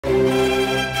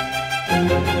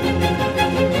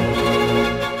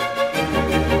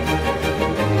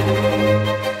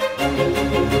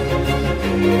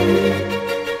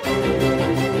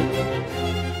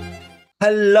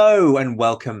Hello and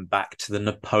welcome back to the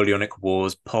Napoleonic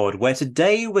Wars pod, where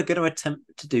today we're going to attempt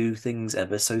to do things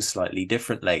ever so slightly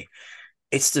differently.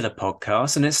 It's still a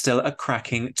podcast and it's still a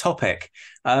cracking topic.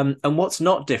 And what's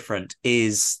not different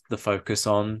is the focus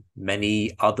on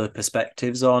many other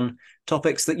perspectives on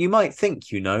topics that you might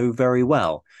think you know very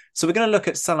well. So we're going to look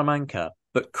at Salamanca,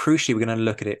 but crucially, we're going to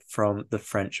look at it from the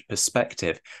French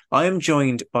perspective. I am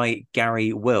joined by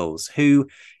Garry Wills, who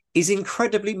is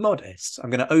incredibly modest. I'm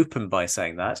going to open by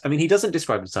saying that. I mean, he doesn't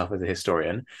describe himself as a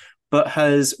historian, but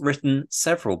has written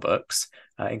several books,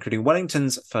 including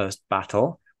Wellington's First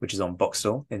Battle, which is on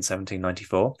Boxtel in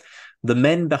 1794, The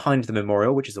Men Behind the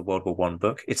Memorial, which is a World War One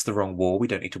book. It's the wrong war. We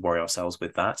don't need to worry ourselves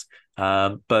with that.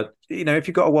 But, you know, if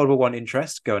you've got a World War One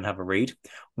interest, go and have a read.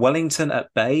 Wellington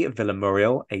at Bay, Villa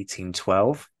Muriel,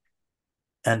 1812.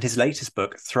 And his latest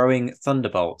book, Throwing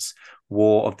Thunderbolts,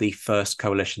 War of the First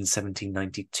Coalition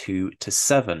 1792 to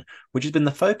 7, which has been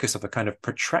the focus of a kind of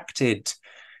protracted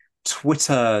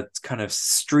Twitter kind of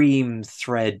stream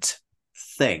thread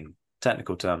thing,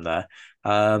 technical term there,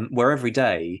 where every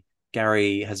day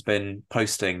Garry has been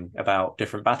posting about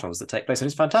different battles that take place. And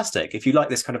it's fantastic. If you like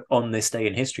this kind of on this day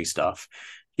in history stuff,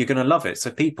 you're going to love it.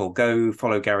 So people go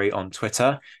follow Garry on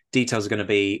Twitter. Details are going to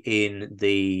be in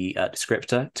the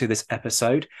descriptor to this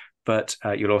episode, but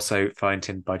you'll also find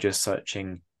him by just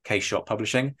searching Case Shot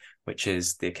Publishing, which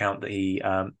is the account that he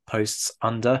posts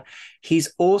under.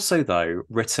 He's also, though,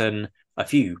 written a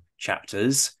few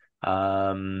chapters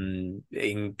and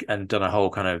done a whole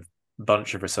kind of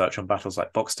bunch of research on battles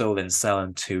like Boxtel, Lincel,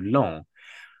 and Toulon.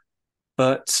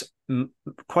 But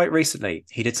quite recently,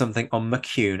 he did something on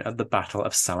McCune at the Battle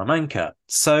of Salamanca.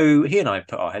 So he and I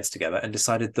put our heads together and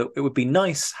decided that it would be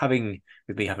nice having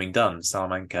done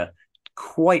Salamanca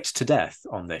quite to death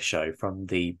on this show from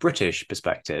the British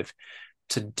perspective,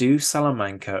 to do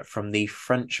Salamanca from the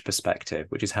French perspective,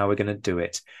 which is how we're going to do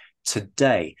it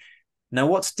today. Now,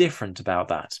 what's different about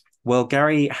that? Well,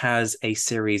 Garry has a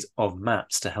series of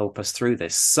maps to help us through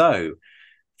this. So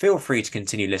feel free to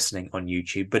continue listening on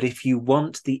YouTube. But if you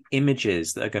want the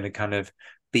images that are going to kind of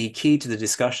be key to the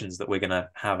discussions that we're going to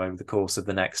have over the course of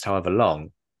the next however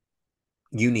long,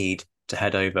 you need to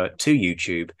head over to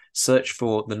YouTube, search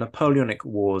for the Napoleonic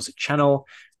Wars channel,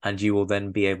 and you will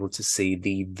then be able to see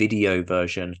the video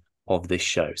version of this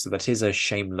show. So that is a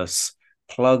shameless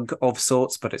plug of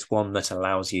sorts, but it's one that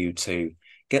allows you to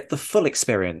get the full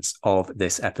experience of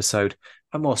this episode.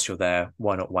 And whilst you're there,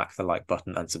 why not whack the like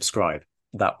button and subscribe?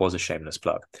 That was a shameless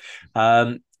plug.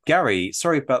 Garry,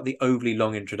 sorry about the overly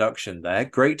long introduction there.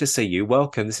 Great to see you.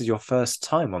 Welcome. This is your first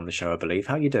time on the show, I believe.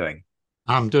 How are you doing?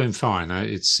 I'm doing fine.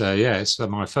 It's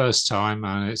my first time,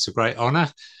 and it's a great honour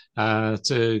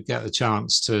to get the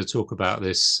chance to talk about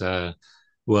this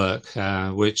work,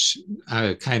 which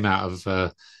came out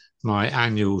of my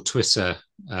annual Twitter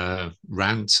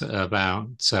rant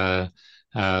about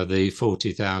the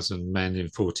 40,000 men in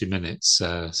 40 minutes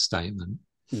statement.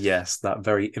 Yes, that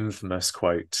very infamous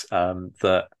quote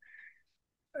that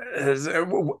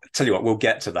tell you what, we'll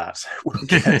get to that. We'll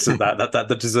get to that.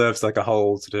 That deserves like a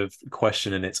whole sort of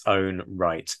question in its own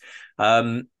right.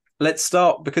 Let's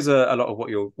start because a lot of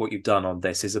what you've done on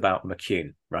this is about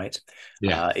McCune, right?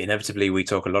 Yeah. Inevitably, we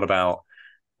talk a lot about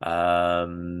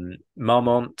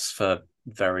Marmont for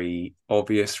very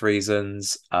obvious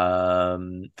reasons.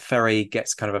 Ferry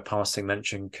gets kind of a passing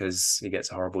mention because he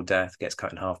gets a horrible death, gets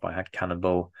cut in half by a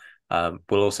cannonball.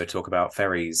 We'll also talk about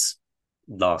Ferry's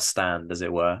last stand, as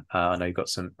it were. I know you've got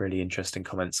some really interesting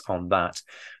comments on that.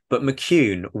 But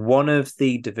McCune, one of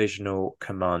the divisional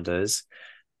commanders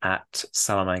at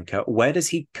Salamanca, where does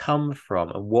he come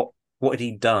from, and what had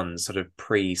he done sort of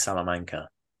pre-Salamanca?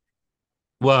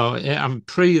 Well,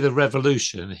 pre the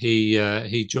revolution,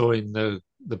 he joined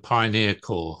the Pioneer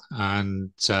Corps,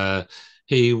 and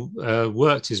he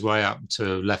worked his way up to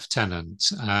lieutenant.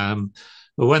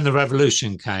 But when the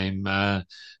revolution came,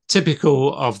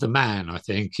 typical of the man, I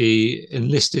think, he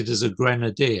enlisted as a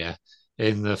grenadier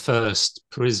in the first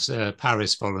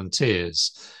Paris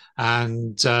Volunteers.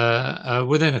 And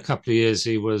within a couple of years,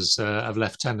 he was a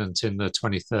lieutenant in the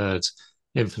 23rd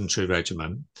Infantry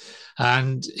Regiment.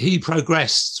 And he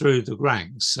progressed through the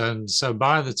ranks. And so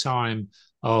by the time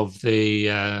of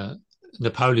the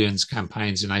Napoleon's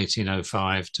campaigns in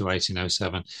 1805 to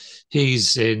 1807,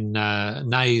 he's in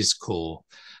Ney's Corps,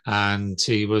 and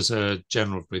he was a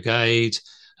general brigade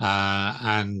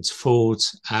and fought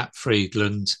at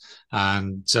Friedland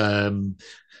and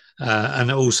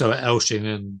also at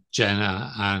Elchingen,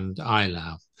 Jena, and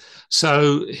Eylau.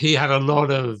 So he had a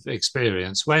lot of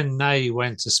experience. When Ney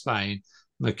went to Spain,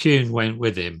 McCune went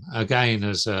with him again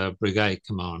as a brigade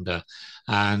commander,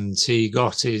 and he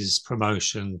got his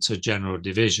promotion to general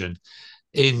division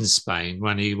in Spain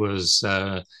when he was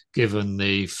given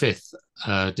the 5th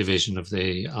division of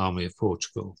the Army of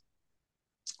Portugal.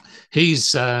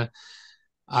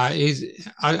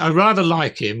 I rather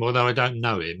like him, although I don't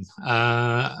know him.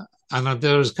 And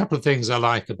there's a couple of things I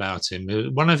like about him.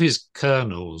 One of his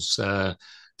colonels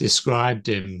described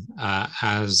him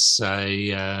as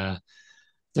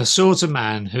the sort of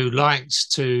man who likes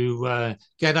to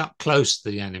get up close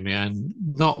to the enemy and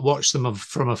not watch them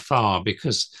from afar,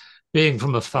 because being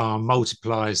from afar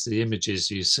multiplies the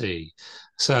images you see.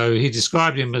 So he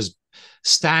described him as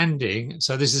standing,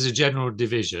 so this is a general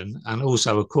division and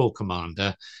also a corps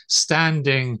commander,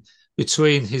 standing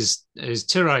between his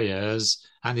tirailleurs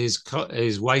and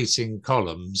his waiting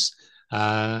columns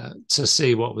to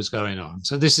see what was going on.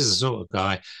 So this is the sort of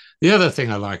guy. The other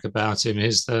thing I like about him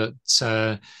is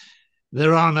that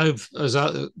there are no,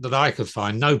 that I could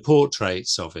find, no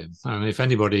portraits of him. And if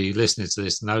anybody listening to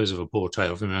this knows of a portrait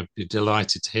of him, I'd be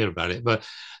delighted to hear about it. But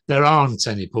there aren't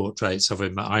any portraits of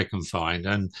him that I can find.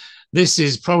 And this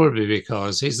is probably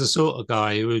because he's the sort of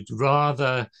guy who would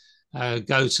rather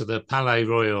go to the Palais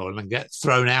Royal and get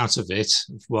thrown out of it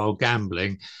while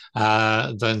gambling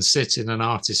than sit in an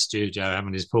artist studio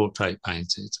having his portrait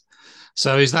painted.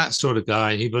 So he's that sort of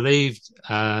guy. He believed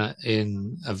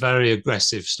in a very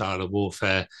aggressive style of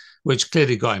warfare, which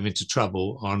clearly got him into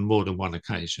trouble on more than one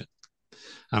occasion.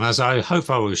 And as I hope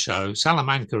I will show,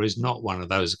 Salamanca is not one of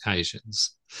those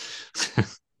occasions.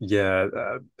 Yeah,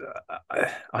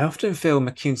 I often feel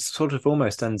McCune sort of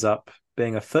almost ends up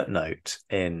being a footnote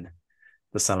in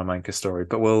the Salamanca story,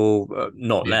 but we'll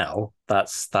not now.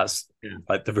 That's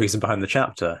like the reason behind the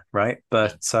chapter, right?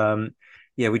 But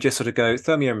yeah, we just sort of go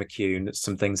Thermia and McCune,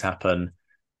 some things happen,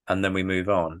 and then we move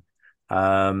on.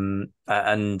 And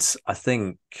I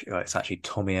think it's actually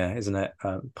Thomier, isn't it?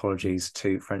 Apologies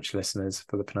to French listeners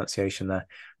for the pronunciation there,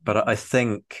 but I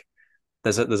think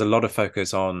there's a lot of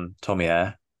focus on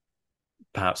Thomier,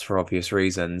 perhaps for obvious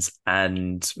reasons,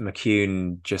 and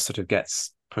McCune just sort of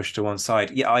gets pushed to one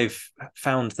side. Yeah, I've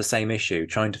found the same issue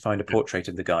trying to find a portrait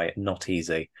of the guy, not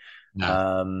easy.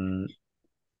 No.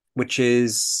 Which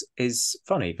is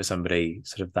funny for somebody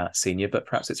sort of that senior, but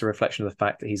perhaps it's a reflection of the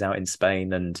fact that he's out in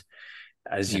Spain, and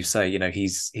as you say,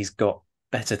 he's got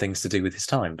better things to do with his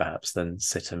time perhaps than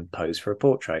sit and pose for a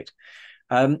portrait.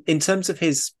 In terms of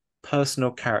his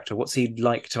personal character, what's he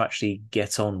like to actually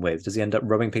get on with? Does he end up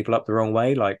rubbing people up the wrong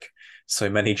way like so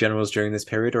many generals during this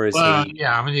period, or is he?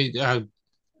 Yeah, I mean,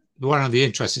 one of the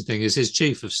interesting things is his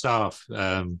chief of staff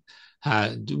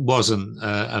wasn't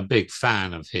a big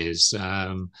fan of his,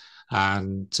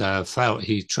 and felt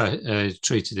he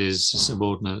treated his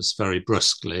subordinates very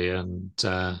brusquely, and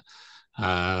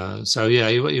so yeah,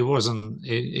 he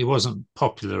wasn't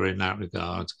popular in that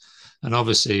regard. And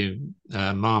obviously,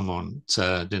 Marmont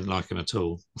didn't like him at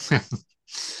all,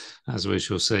 as we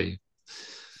shall see.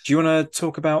 Do you want to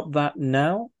talk about that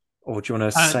now, or do you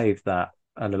want to save that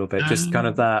a little bit? Just kind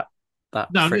of that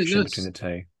friction between the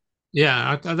two.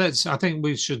 Yeah, I think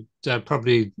we should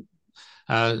probably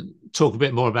talk a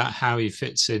bit more about how he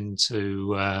fits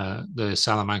into the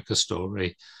Salamanca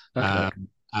story. Okay.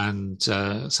 And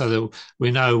so that we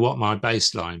know what my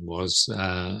baseline was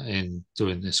in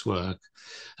doing this work.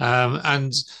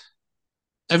 And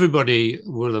everybody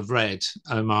will have read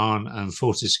Oman and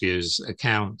Fortescue's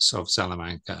accounts of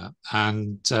Salamanca.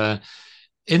 And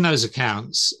in those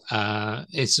accounts,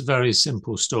 it's a very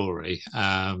simple story.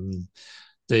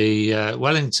 The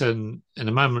Wellington, in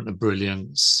a moment of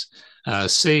brilliance,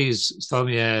 sees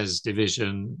Thomier's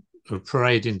division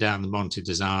parading down the Monte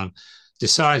d'Azan,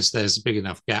 decides there's a big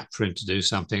enough gap for him to do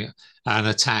something, and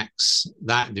attacks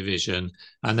that division.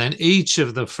 And then each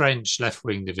of the French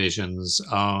left-wing divisions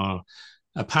are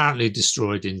apparently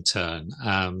destroyed in turn.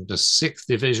 The 6th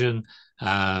Division,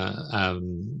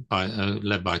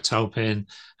 led by Tolpin,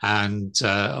 and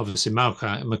obviously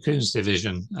McCune's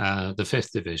division, the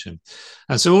 5th Division.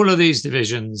 And so all of these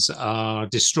divisions are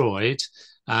destroyed.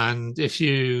 And if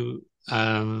you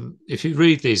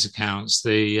read these accounts,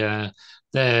 they're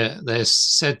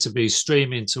said to be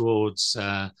streaming towards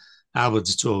Albert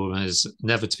de Tormes,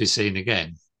 never to be seen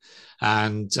again.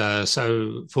 And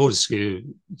so Fortescue,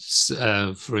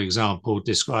 for example,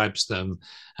 describes them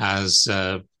as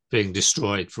being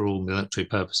destroyed for all military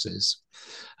purposes,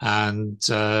 and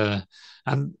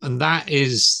that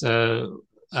is the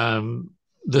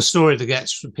story that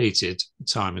gets repeated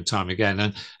time and time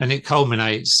again, and it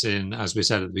culminates in, as we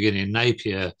said at the beginning,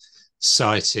 Napier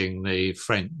citing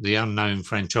the unknown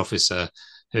French officer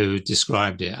who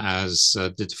described it as the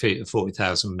defeat of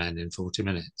 40,000 men in 40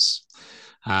 minutes.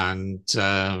 And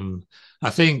I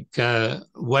think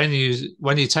when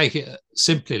you take it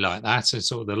simply like that, it's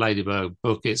sort of the Ladybird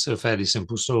book, it's a fairly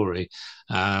simple story.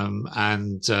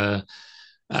 And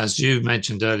as you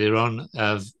mentioned earlier on,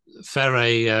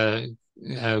 Ferre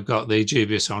got the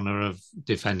dubious honour of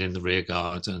defending the rear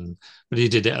guard, but he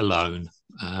did it alone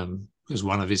because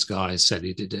one of his guys said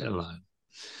he did it alone.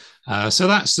 So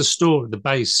that's the story, the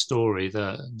base story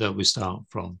that we start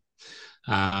from.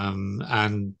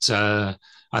 And I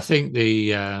think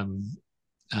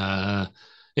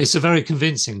it's a very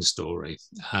convincing story.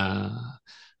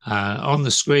 On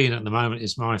the screen at the moment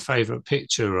is my favourite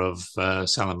picture of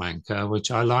Salamanca,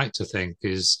 which I like to think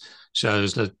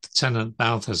shows Lieutenant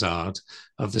Balthazar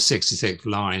of the 66th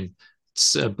Line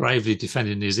bravely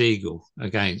defending his eagle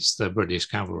against the British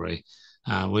cavalry,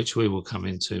 which we will come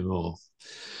into more.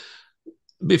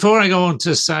 Before I go on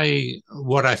to say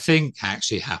what I think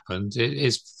actually happened,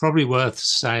 it's probably worth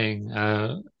saying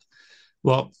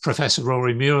what Professor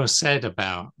Rory Muir said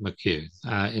about McCune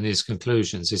in his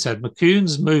conclusions. He said,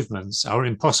 McCune's movements are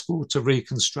impossible to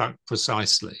reconstruct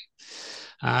precisely.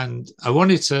 And I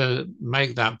wanted to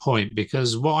make that point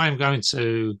because what I'm going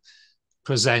to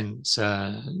present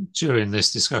during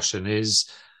this discussion is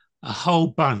a whole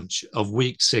bunch of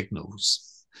weak signals.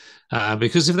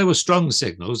 Because if there were strong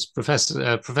signals,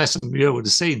 Professor Muir would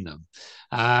have seen them,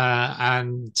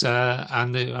 and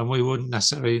we wouldn't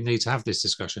necessarily need to have this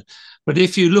discussion. But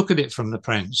if you look at it from the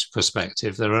French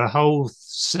perspective, there are a whole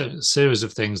series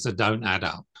of things that don't add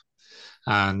up,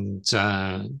 and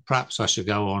perhaps I should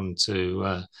go on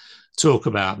to talk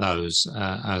about those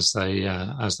as they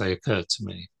occurred to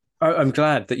me. I'm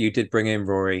glad that you did bring in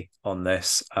Rory on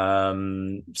this.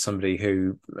 Somebody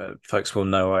who folks will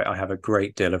know I have a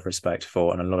great deal of respect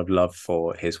for and a lot of love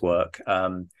for his work.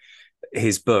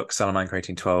 His book, Salamanca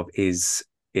 1812, is,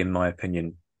 in my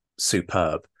opinion,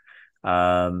 superb.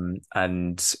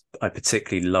 And I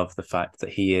particularly love the fact that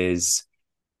he is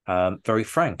very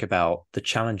frank about the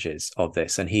challenges of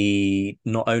this. And he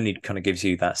not only kind of gives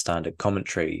you that standard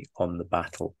commentary on the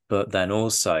battle, but then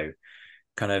also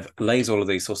kind of lays all of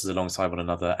these sources alongside one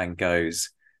another and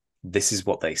goes, this is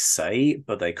what they say,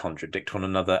 but they contradict one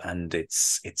another, and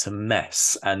it's a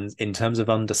mess. And in terms of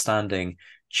understanding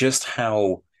just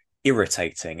how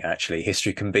irritating actually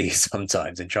history can be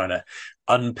sometimes in trying to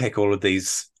unpick all of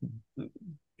these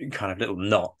kind of little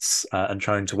knots and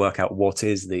trying to work out what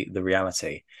is the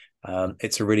reality,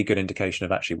 it's a really good indication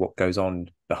of actually what goes on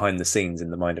behind the scenes in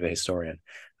the mind of a historian.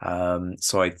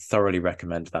 So I thoroughly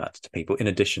recommend that to people, in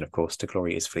addition, of course, to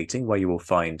Glory is Fleeting, where you will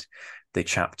find the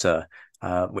chapter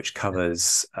which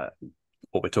covers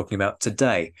what we're talking about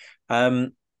today.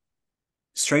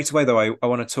 Straight away, though, I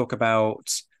want to talk about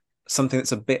something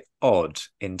that's a bit odd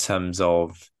in terms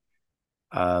of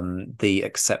the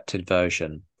accepted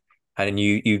version. And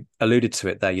you alluded to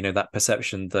it there, that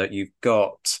perception that you've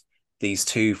got these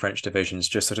two French divisions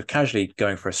just sort of casually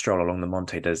going for a stroll along the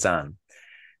Monte de Zan.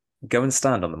 Go and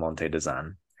stand on the Monte de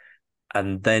Zan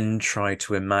and then try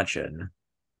to imagine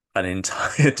an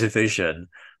entire division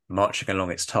marching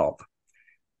along its top.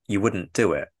 You wouldn't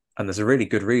do it. And there's a really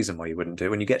good reason why you wouldn't do it.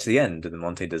 When you get to the end of the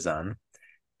Monte de Zan,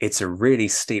 it's a really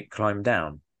steep climb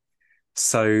down.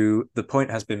 So the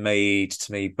point has been made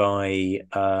to me by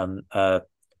a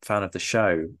fan of the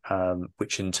show,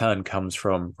 which in turn comes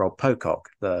from Rob Pocock,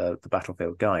 the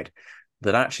Battlefield Guide,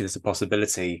 that actually there's a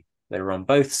possibility they were on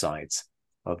both sides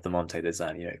of the Monte de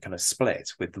Zan, kind of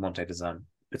split with the Monte de Zan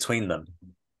between them.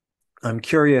 I'm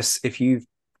curious if you've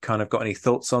kind of got any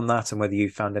thoughts on that and whether you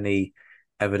found any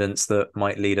evidence that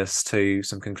might lead us to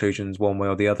some conclusions one way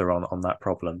or the other on that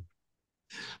problem.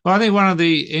 Well, I think one of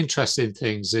the interesting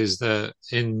things is that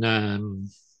in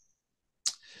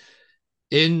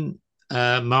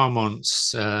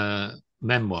Marmont's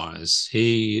memoirs,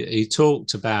 he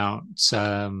talked about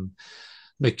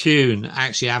McCune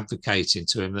actually advocating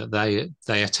to him that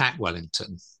they attack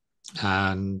Wellington,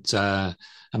 and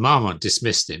Marmont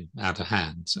dismissed him out of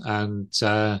hand. And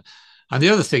the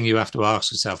other thing you have to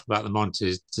ask yourself about the Monte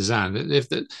de Zan,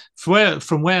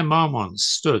 from where Marmont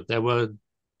stood,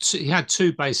 he had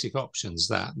two basic options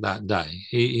that day.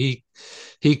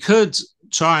 He could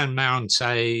try and mount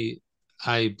a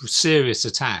serious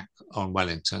attack on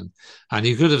Wellington, and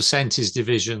he could have sent his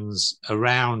divisions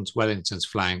around Wellington's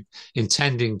flank,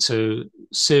 intending to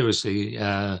seriously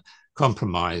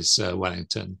compromise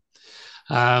Wellington.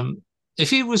 If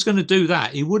he was going to do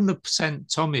that, he wouldn't have sent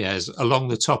Thomier's along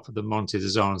the top of the Monte de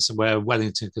Zan where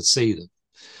Wellington could see them.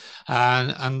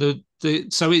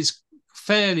 So it's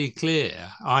fairly clear,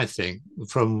 I think,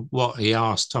 from what he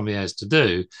asked Thomier's to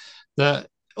do, that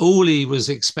all he was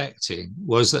expecting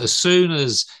was that as soon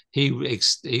as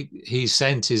he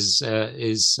sent his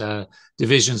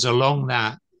divisions along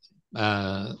that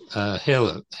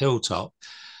hilltop,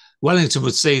 Wellington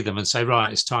would see them and say,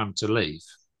 right, it's time to leave.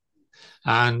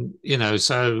 And,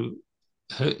 so,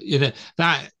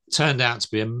 that turned out to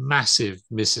be a massive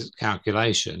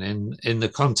miscalculation in the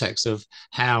context of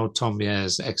how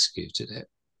Thomier's executed it.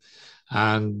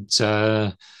 And,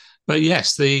 but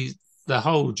yes, the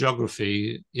whole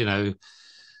geography,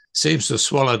 seems to have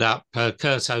swallowed up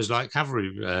Curto's light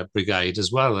cavalry brigade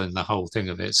as well in the whole thing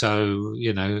of it. So,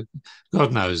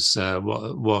 God knows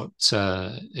what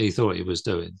he thought he was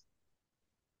doing.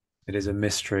 It is a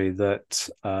mystery that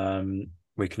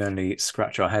we can only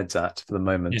scratch our heads at for the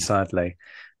moment, sadly.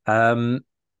 Okay,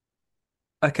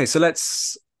 so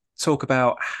let's talk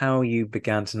about how you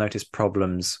began to notice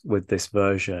problems with this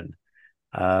version.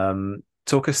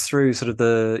 Talk us through sort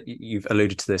of you've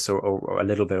alluded to this or a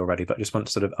little bit already, but I just want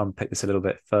to sort of unpick this a little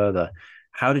bit further.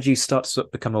 How did you start to sort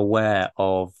of become aware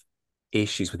of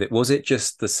issues with it? Was it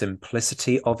just the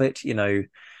simplicity of it?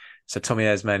 So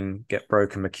Thomier's men get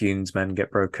broken, McCune's men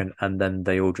get broken, and then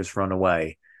they all just run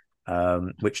away,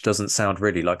 which doesn't sound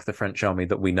really like the French army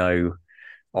that we know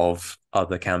of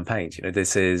other campaigns.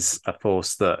 This is a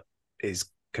force that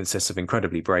consists of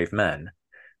incredibly brave men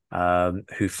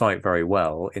who fight very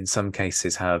well. In some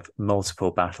cases, have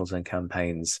multiple battles and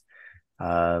campaigns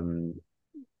to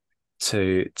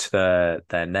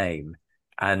their name,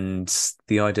 and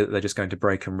the idea that they're just going to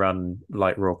break and run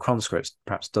like raw conscripts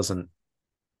perhaps doesn't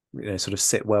sort of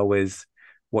sit well with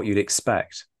what you'd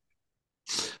expect.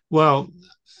 Well,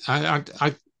 I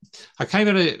came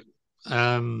at it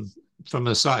from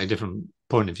a slightly different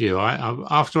point of view.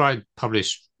 After I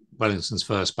published Wellington's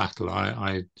first battle,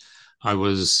 I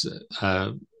was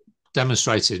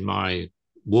demonstrating my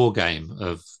war game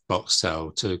of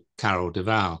Boxtel to Carol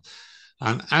Duval,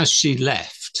 and as she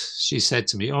left, she said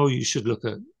to me, "Oh, you should look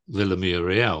at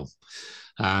Villemuriel."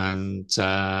 And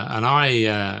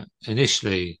I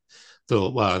initially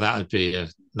thought, well, that would be a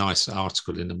nice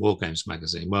article in the War Games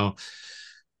magazine. Well,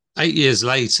 8 years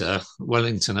later,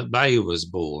 Wellington at Bay was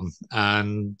born,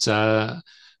 and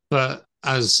but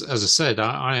as I said,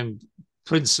 I am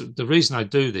the reason I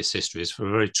do this history is for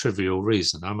a very trivial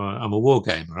reason. I'm a war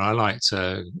gamer. I like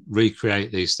to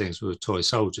recreate these things with toy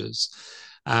soldiers,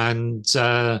 and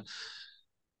so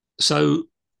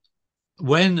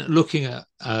when looking at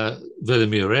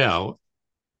Villemuriel,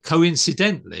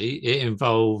 coincidentally, it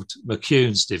involved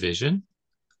McCune's division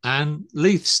and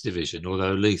Leith's division,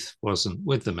 although Leith wasn't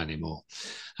with them anymore.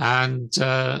 And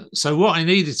so what I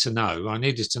needed to know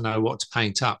what to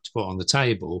paint up to put on the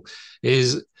table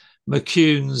is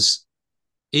McCune's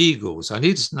eagles. I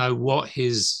needed to know what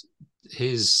his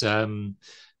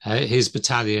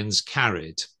battalions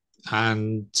carried.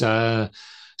 And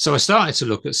so I started to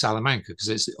look at Salamanca because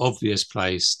it's the obvious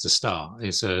place to start.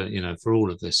 It's for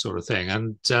all of this sort of thing.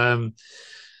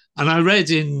 And I read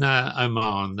in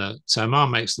Oman that Oman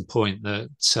makes the point that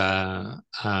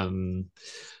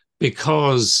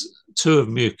because two of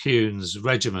McCune's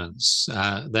regiments,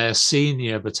 their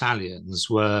senior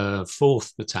battalions were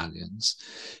 4th battalions,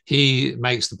 he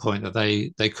makes the point that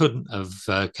they couldn't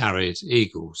have carried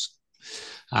eagles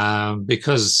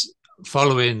because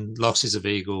following losses of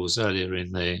eagles earlier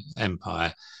in the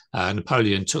empire,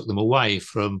 Napoleon took them away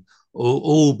from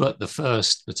all but the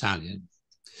 1st battalion.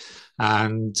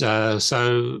 And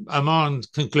so Oman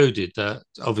concluded that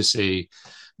obviously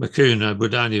McCune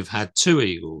would only have had 2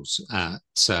 eagles at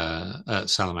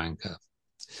Salamanca.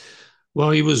 Well,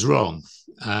 he was wrong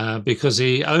because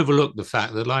he overlooked the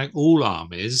fact that, like all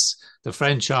armies, the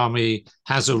French army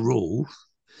has a rule,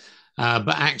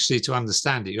 but actually to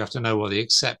understand it, you have to know what the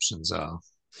exceptions are.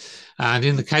 And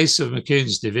in the case of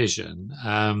McCune's division,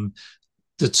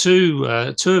 the two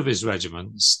of his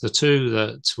regiments, the two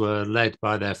that were led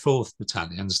by their 4th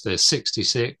battalions, the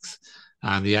 66th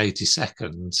and the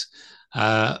 82nd,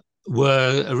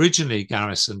 were originally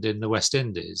garrisoned in the West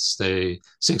Indies. The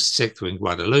 66th were in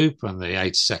Guadeloupe and the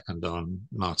 82nd on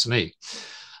Martinique.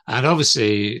 And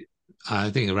obviously,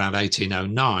 I think around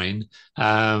 1809,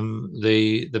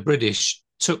 the British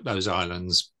took those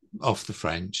islands off the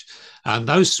French, and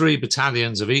those 3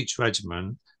 battalions of each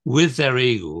regiment with their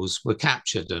eagles were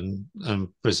captured and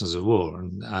prisoners of war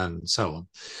and so on.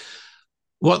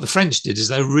 What the French did is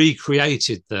they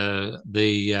recreated the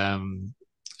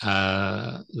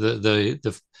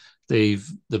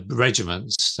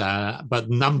regiments, but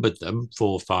numbered them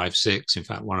 4, 5, 6. In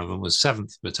fact, one of them was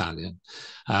 7th Battalion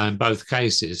in both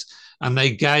cases, and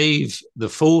they gave the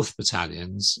 4th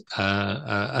battalions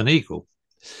an eagle.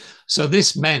 So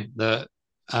this meant that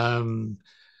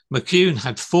McCune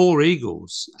had 4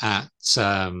 eagles at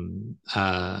Salamanca.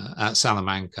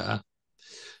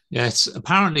 Yes,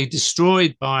 apparently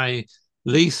destroyed by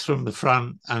Leith from the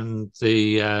front and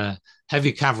the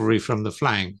heavy cavalry from the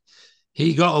flank.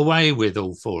 He got away with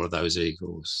all 4 of those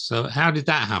eagles. So how did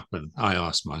that happen? I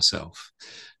asked myself.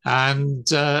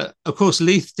 And of course,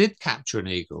 Leith did capture an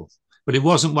eagle, but it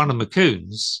wasn't one of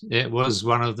McCune's. It was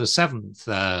one of the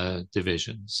 7th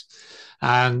divisions.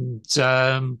 And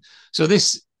so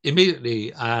this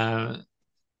immediately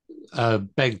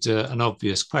begged an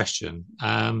obvious question.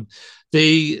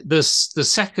 The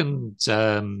second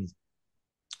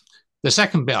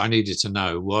bit I needed to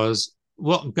know was,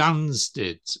 what guns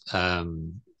did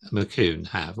McCune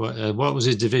have? What was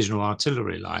his divisional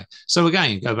artillery like? So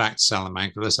again, go back to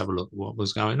Salamanca. Let's have a look at what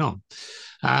was going on.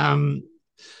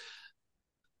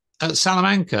 At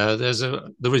Salamanca,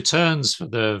 the returns for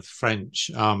the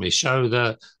French army show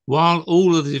that while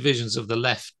all of the divisions of the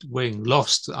left wing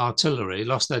lost artillery,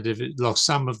 lost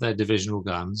some of their divisional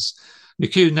guns,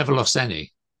 McCune never lost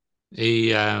any.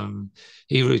 He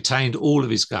retained all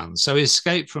of his guns. So he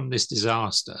escaped from this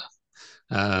disaster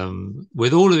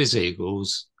with all of his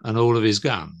eagles and all of his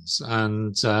guns.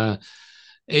 And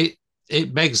it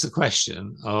begs the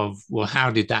question of, well, how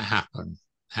did that happen?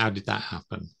 How did that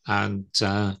happen? And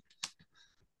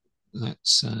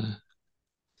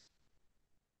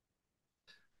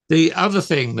the other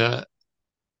thing that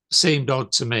seemed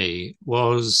odd to me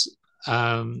was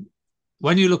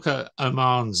when you look at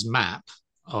Oman's map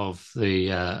of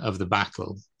the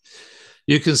battle,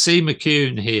 you can see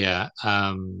McCune here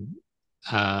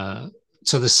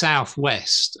to the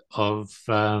southwest of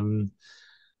the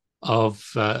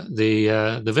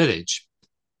village,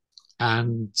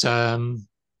 and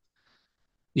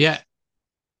yet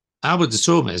Albert de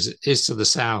Tormes is to the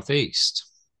southeast.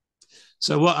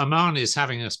 So what Oman is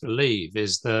having us believe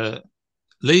is that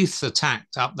Leith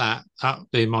attacked up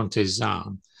the Monte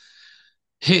Zan,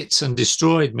 hit and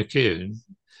destroyed McCune,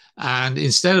 and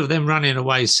instead of them running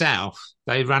away south,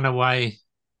 they ran away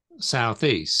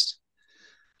southeast.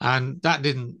 And that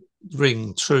didn't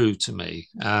ring true to me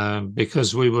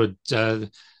because they would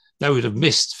have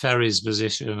missed Ferry's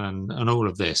position and all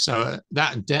of this. So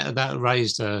that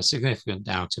raised a significant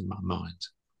doubt in my mind.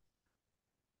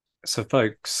 So,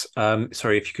 folks,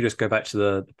 sorry, if you could just go back to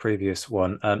the previous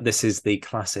one. This is the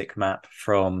classic map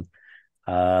from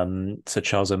Sir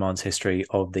Charles Oman's history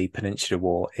of the Peninsular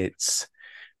War. It's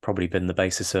probably been the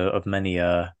basis of many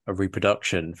a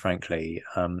reproduction, frankly,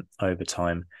 over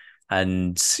time.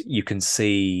 And you can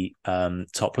see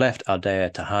top left,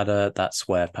 Ardea Tejada. That's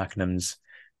where Pakenham's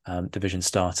divisions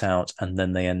start out, and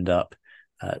then they end up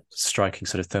striking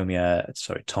sort of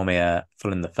Thomier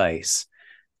full in the face.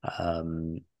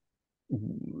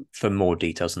 For more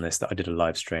details on this, that I did a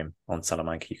live stream on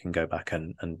Salamanca. You can go back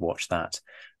and watch that.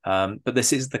 But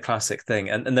this is the classic thing.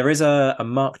 And there is a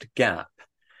marked gap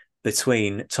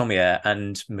between Thomier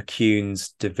and McCune's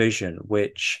division,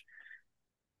 which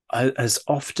has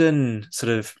often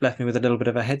sort of left me with a little bit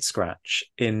of a head scratch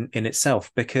in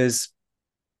itself, because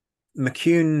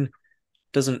McCune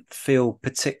doesn't feel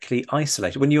particularly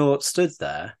isolated. When you're stood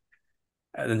there,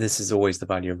 and this is always the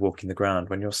value of walking the ground,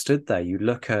 when you're stood there, you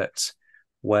look at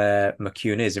where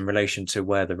McCune is in relation to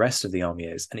where the rest of the army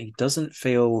is, and he doesn't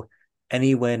feel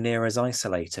anywhere near as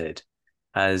isolated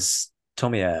as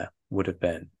Thomier would have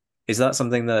been. Is that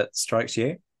something that strikes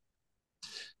you?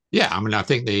 Yeah, I mean, I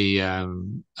think the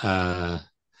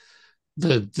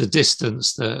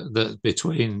distance that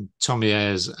between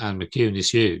Thomier's and McCune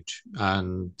is huge,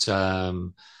 and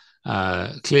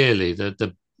clearly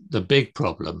the big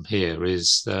problem here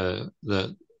is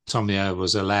that Thomier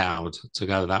was allowed to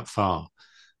go that far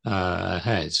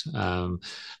ahead,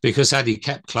 because had he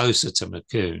kept closer to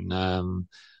McCune,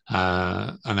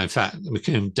 and in fact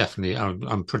McCune definitely,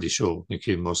 I'm pretty sure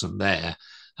McCune wasn't there,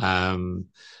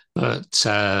 but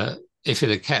if it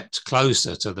had kept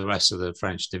closer to the rest of the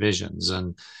French divisions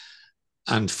and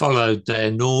followed their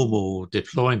normal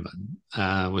deployment,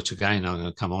 which again I'm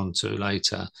going to come on to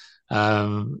later,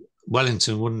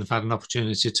 Wellington wouldn't have had an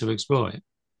opportunity to exploit.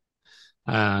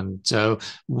 And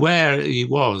where he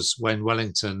was when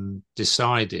Wellington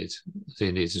decided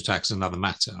he needed to attack is another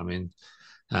matter. I mean,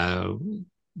 I'd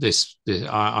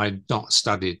not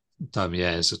studied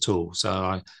Thomier's at all, so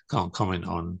I can't comment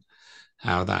on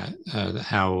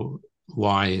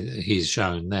why he's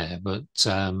shown there, but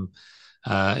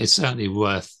it's certainly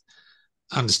worth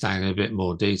understanding a bit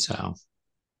more detail.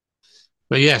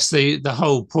 But yes, the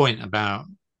whole point about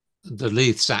the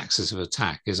Leith's axis of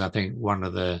attack is, I think, one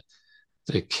of the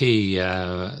key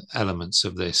elements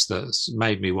of this that's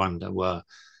made me wonder, well,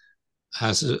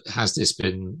 has this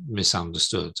been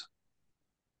misunderstood?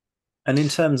 And in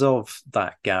terms of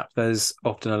that gap, there's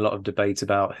often a lot of debate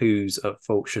about who's at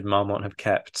fault. Should Marmont have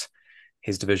kept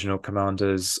his divisional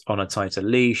commanders on a tighter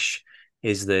leash?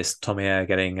 Is this Thomier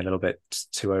getting a little bit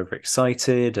too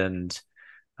overexcited and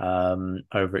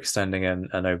overextending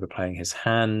and overplaying his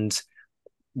hand?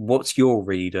 What's your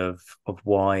read of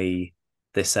why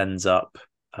this ends up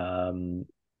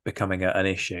becoming an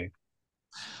issue?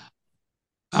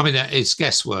 I mean, it's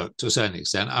guesswork to a certain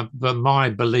extent, but my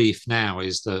belief now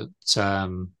is that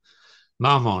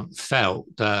Marmont felt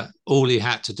that all he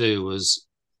had to do was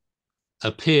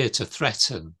appear to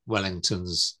threaten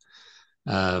Wellington's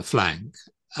flank,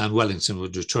 and Wellington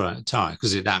would retire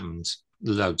because it happened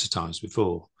loads of times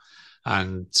before.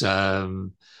 And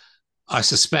I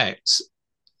suspect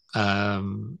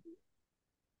that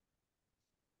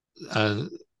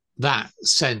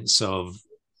sense of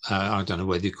I don't know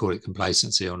whether you call it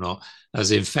complacency or not,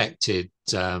 has infected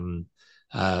Tomier's,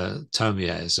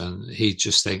 and he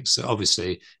just thinks that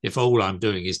obviously if all I'm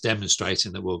doing is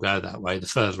demonstrating that we'll go that way, the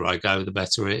further I go, the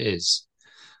better it is.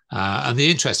 And the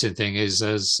interesting thing is,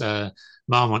 as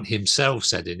Marmont himself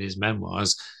said in his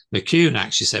memoirs, McCune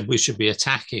actually said we should be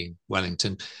attacking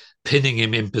Wellington, pinning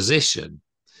him in position,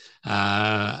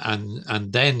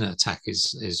 and then attack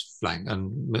his flank.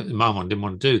 And Marmont didn't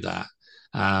want to do that.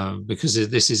 Because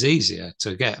this is easier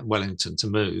to get Wellington to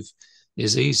move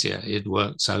is easier. It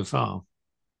worked so far.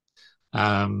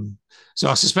 So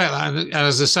I suspect that, and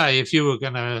as I say, if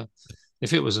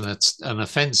it was an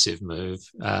offensive move,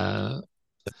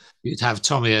 you'd have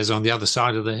Thomiers on the other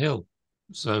side of the hill,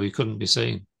 so he couldn't be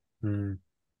seen.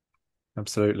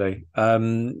 Absolutely.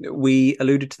 We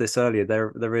alluded to this earlier.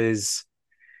 There is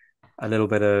a little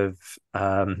bit of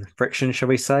friction, shall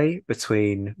we say,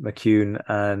 between McCune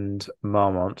and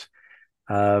Marmont.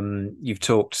 You've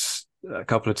talked a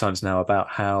couple of times now about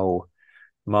how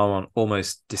Marmont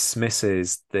almost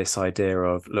dismisses this idea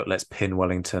of, look, let's pin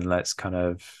Wellington, let's kind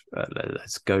of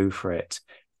let's go for it.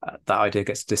 That idea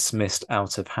gets dismissed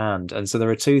out of hand. And so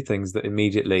there are two things that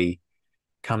immediately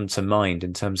come to mind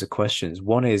in terms of questions.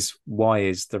 One is, why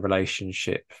is the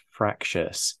relationship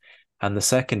fractious? And the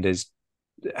second is,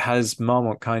 has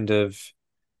Marmont kind of,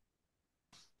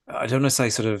 I don't want to say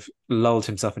sort of lulled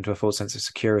himself into a false sense of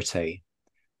security,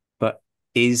 but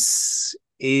is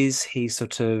he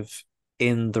sort of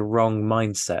in the wrong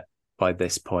mindset by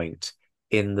this point,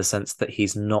 in the sense that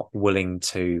he's not willing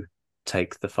to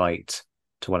take the fight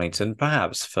to Wellington,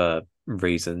 perhaps for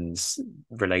reasons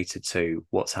related to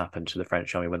what's happened to the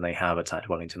French army when they have attacked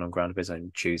Wellington on ground of his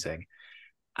own choosing.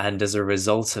 And as a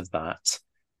result of that,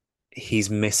 he's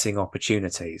missing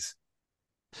opportunities.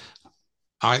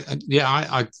 I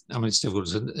mean, it's difficult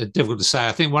to say.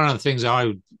 I think one of the things I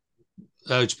would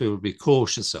urge people to be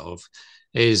cautious of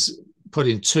is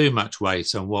putting too much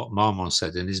weight on what Marmont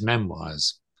said in his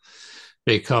memoirs,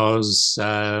 because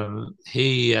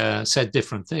he said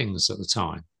different things at the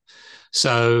time.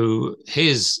 So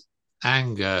his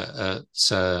anger at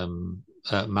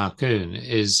Marcoun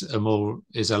is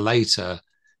a later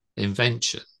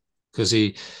invention, because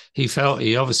he felt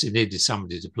he obviously needed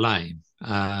somebody to blame,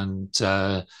 and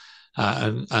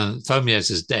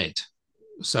Thomiers is dead,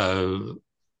 so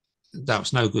that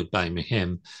was no good blaming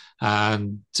him.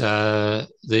 And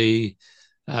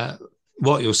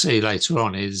what you'll see later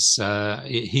on is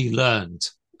he learned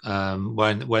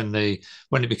when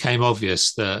it became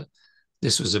obvious that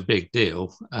this was a big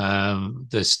deal,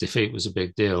 this defeat was a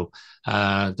big deal,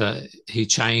 that he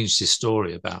changed his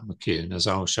story about McCune, as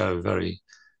I'll show very,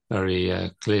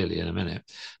 very clearly in a minute.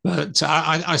 But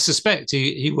I suspect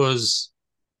he was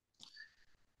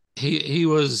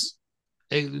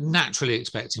naturally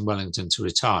expecting Wellington to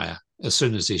retire as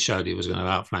soon as he showed he was going to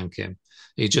outflank him.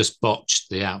 He just botched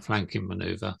the outflanking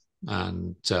manoeuvre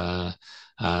and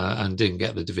didn't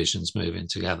get the divisions moving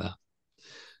together.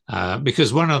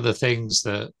 Because one of the things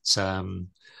that,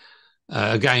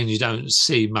 again, you don't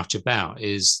see much about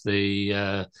is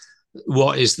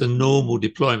what is the normal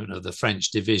deployment of the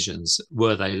French divisions?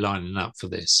 Were they lining up for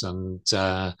this? And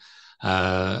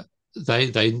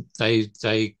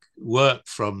they work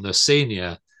from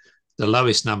the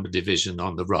lowest number division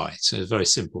on the right. So it's very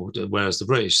simple, whereas the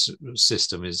British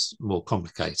system is more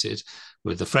complicated.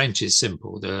 With the French, it's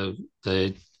simple. The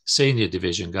senior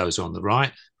division goes on the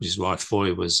right, which is why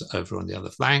Foy was over on the other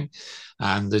flank,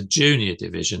 and the junior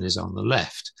division is on the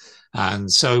left.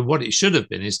 And so what it should have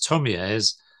been is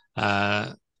Thomiers,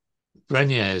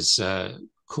 Brenier's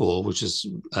corps, which is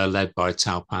led by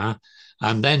Taupin,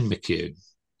 and then McCune.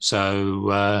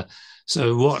 So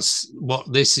what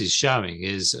this is showing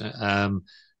is the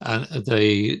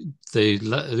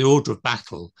order of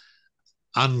battle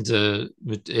less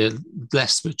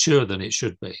mature than it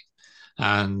should be.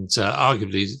 And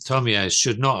arguably, Thomier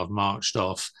should not have marched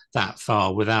off that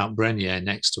far without Brenier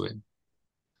next to him,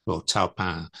 or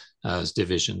Taupin's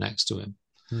division next to him,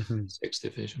 Mm-hmm. 6th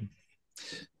Division.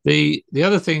 The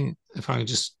other thing, if I can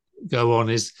just go on,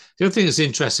 is the other thing that's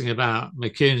interesting about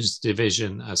McCune's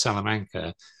division at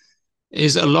Salamanca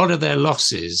is a lot of their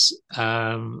losses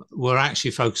were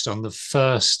actually focused on the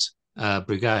 1st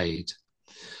Brigade,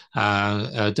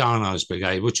 Darnow's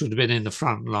brigade, which would have been in the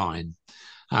front line.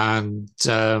 And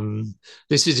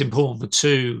this is important for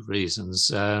 2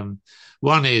 reasons.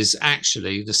 One is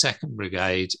actually the 2nd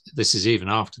Brigade, this is even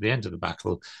after the end of the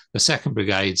battle, the 2nd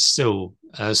Brigade still,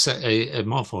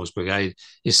 Montfort's brigade,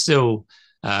 is still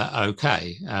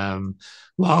okay.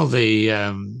 While the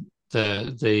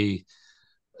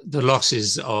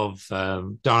losses of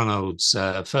Darnold's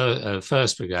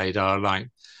 1st Brigade are like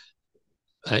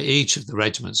each of the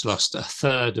regiments lost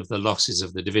 1/3 of the losses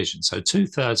of the division. So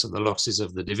 2/3 of the losses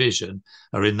of the division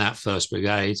are in that 1st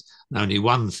Brigade, and only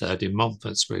 1/3 in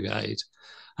Montfort's brigade.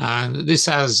 And this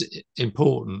has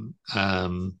important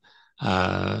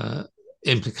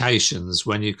implications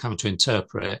when you come to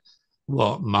interpret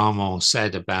what Marmont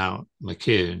said about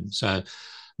McCune. So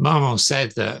Marmont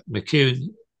said that McCune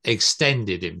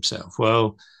extended himself.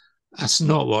 Well, that's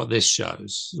not what this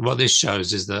shows. What this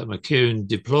shows is that McCune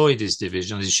deployed his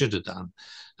division, as he should have done,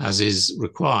 as is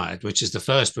required, which is the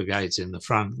 1st Brigade's in the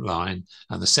front line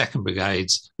and the 2nd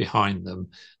Brigade's behind them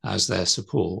as their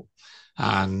support.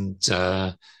 And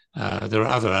there are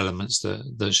other elements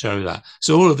that show that.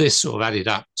 So all of this sort of added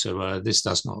up to this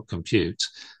does not compute.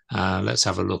 Let's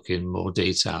have a look in more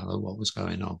detail at what was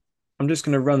going on. I'm just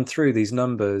going to run through these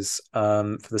numbers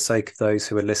for the sake of those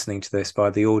who are listening to this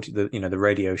by the audio, the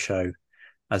radio show,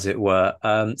 as it were.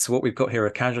 So what we've got here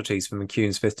are casualties from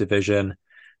McCune's 5th Division.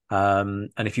 And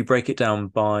if you break it down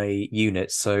by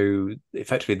units, so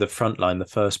effectively the front line, the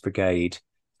 1st Brigade,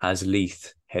 as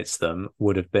Leith hits them,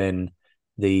 would have been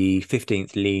the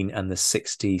 15th Lean and the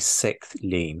 66th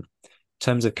Lean. In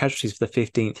terms of casualties for the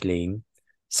 15th Lean,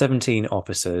 17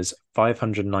 officers,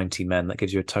 590 men. That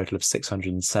gives you a total of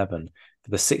 607.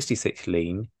 For the 66th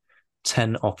Lean,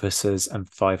 10 officers and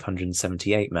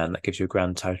 578 men. That gives you a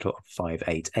grand total of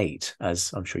 588,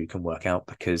 as I'm sure you can work out,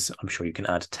 because I'm sure you can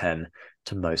add 10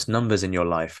 to most numbers in your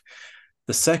life.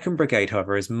 The 2nd Brigade,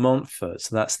 however, is Montfort.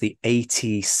 So that's the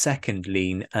 82nd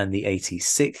Lean and the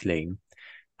 86th Lean.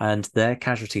 And their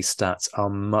casualty stats are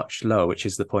much lower, which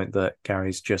is the point that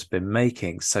Gary's just been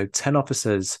making. So 10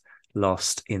 officers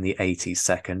lost in the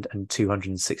 82nd and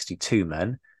 262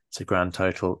 men, so grand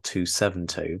total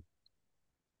 272.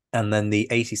 And then the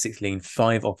 86th Lean,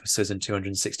 5 officers and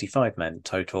 265 men,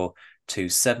 total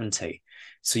 270.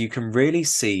 So you can really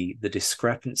see the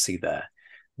discrepancy there.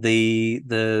 The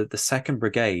 2nd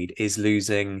Brigade is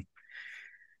losing,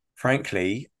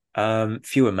 frankly,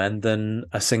 fewer men than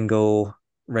a single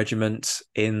regiment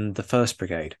in the 1st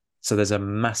Brigade. So there's a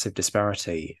massive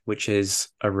disparity, which is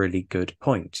a really good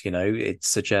point. You know, it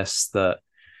suggests that,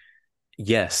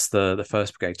 yes, the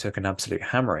 1st Brigade took an absolute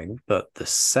hammering, but the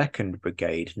 2nd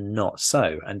Brigade not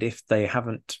so. And if they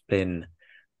haven't been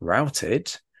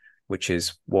routed, which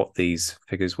is what these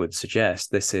figures would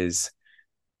suggest, this is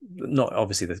not,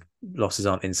 obviously the losses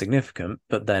aren't insignificant,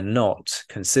 but they're not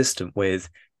consistent with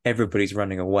everybody's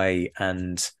running away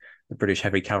and the British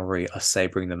heavy cavalry are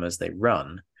sabering them as they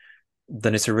run.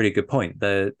 Then it's a really good point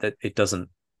that it doesn't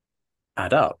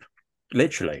add up,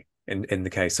 literally, in the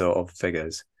case of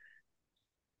figures.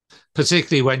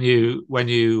 Particularly when you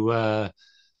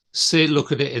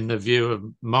look at it in the view of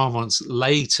Marmont's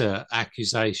later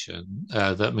accusation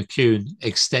that McCune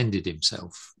extended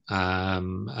himself,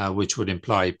 which would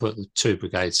imply he put the 2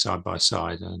 brigades side by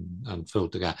side and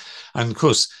filled the gap. And of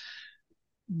course,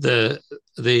 the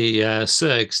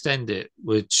Sir Extendit,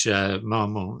 which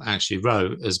Marmont actually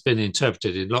wrote, has been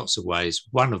interpreted in lots of ways,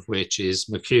 one of which is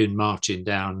McCune marching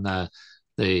down the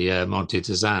Monte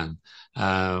d'Azan,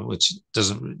 which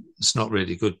it's not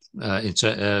really good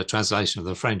translation of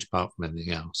the French apart from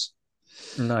anything else.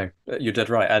 No, you're dead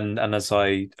right. And as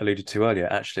I alluded to earlier,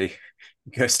 actually,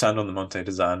 you go stand on the Monte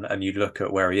d'Azan and you look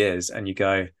at where he is and you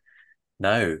go,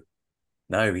 no,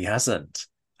 he hasn't.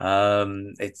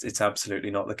 It's absolutely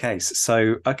not the case.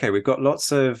 So, okay, we've got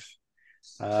lots of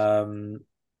points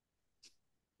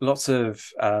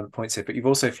here, but you've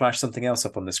also flashed something else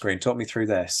up on the screen. Talk me through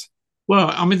this. Well,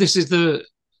 I mean, this is the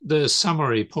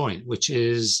summary point, which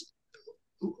is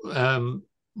the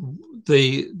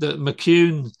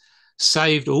McCune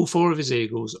saved all 4 of his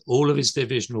Eagles, all of his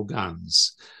divisional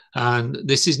guns. And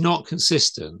this is not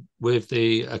consistent with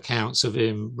the accounts of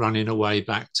him running away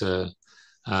back to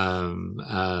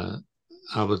Albert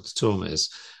de Tormes.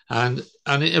 And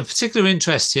a particular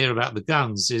interest here about the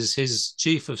guns is his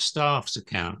chief of staff's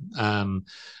account,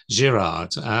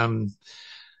 Girard.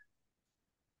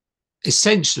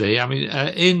 Essentially, I mean,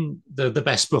 in the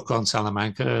best book on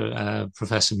Salamanca,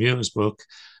 Professor Muir's book,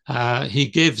 he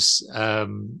gives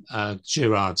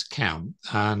Girard's account,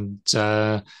 and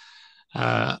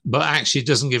but actually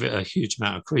doesn't give it a huge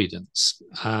amount of credence.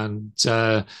 And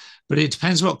but it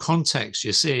depends what context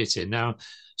you see it in. Now,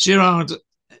 Girard,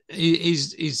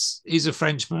 he's a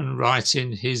Frenchman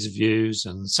writing his views,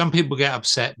 and some people get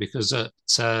upset because at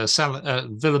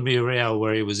Villamuriel,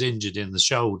 where he was injured in the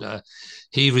shoulder,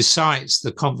 he recites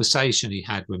the conversation he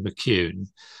had with McCune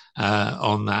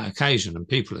on that occasion, and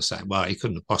people are saying, well, he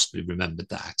couldn't have possibly remembered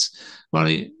that. Well,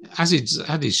 as he'd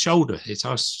had his shoulder hit,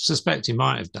 I suspect he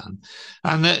might have done.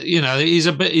 And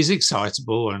he's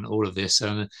excitable and all of this,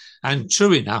 and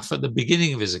true enough, at the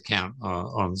beginning of his account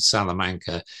on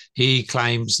Salamanca, he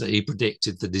claims that he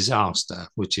predicted the disaster,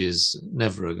 which is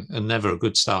never a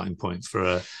good starting point for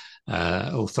a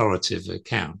authoritative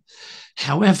account.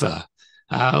 However,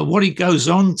 what he goes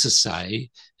on to say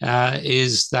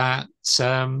is that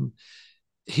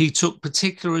he took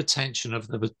particular attention of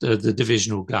the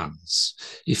divisional guns.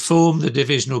 He formed the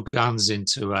divisional guns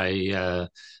into a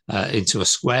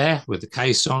square with the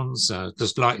caissons,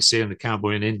 just like you see in the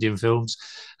cowboy and Indian films.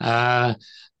 And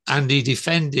he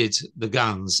defended the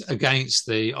guns against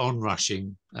the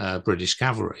onrushing British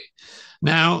cavalry.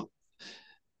 Now,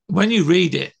 when you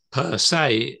read it per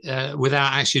se,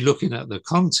 without actually looking at the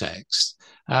context,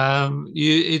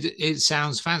 it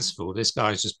sounds fanciful. This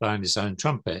guy's just blowing his own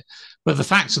trumpet. But the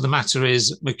fact of the matter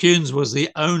is, McCune's was the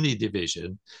only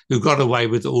division who got away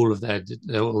with all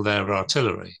their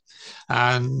artillery.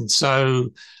 And so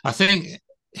I think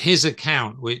his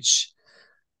account, which,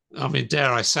 I mean,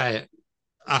 dare I say it,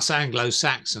 us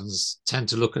Anglo-Saxons tend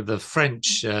to look at the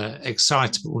French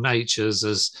excitable natures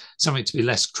as something to be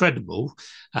less credible.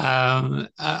 I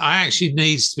actually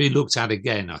needs to be looked at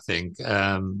again, I think,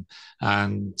 and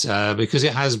because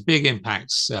it has big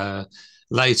impacts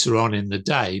later on in the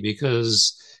day,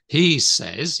 because he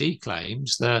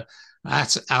claims that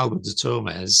at Albert de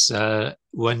Tormes,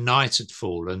 when night had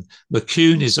fallen,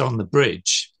 McCune is on the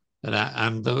bridge,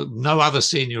 and no other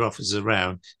senior officers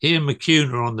around. He and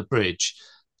McCune are on the bridge,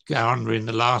 garnering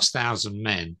the last 1,000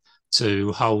 men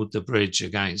to hold the bridge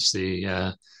against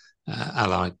the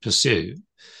Allied pursuit.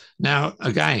 Now,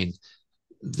 again,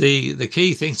 the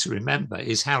key thing to remember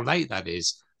is how late that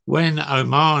is. When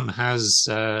Oman has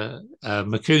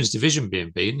McCune's division being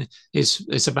beaten,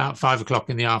 it's about 5 o'clock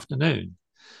in the afternoon.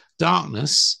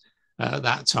 Darkness at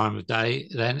that time of day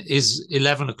then is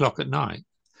 11 o'clock at night.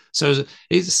 So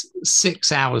it's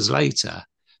 6 hours later,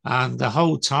 and the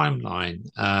whole timeline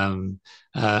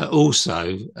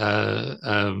also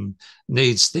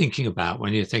needs thinking about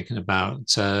when you're thinking about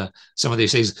some of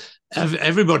these things.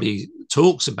 Everybody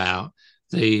talks about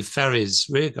the Ferry's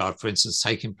rearguard, for instance,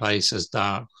 taking place as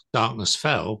darkness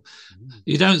fell.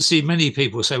 You don't see many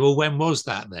people say, well, when was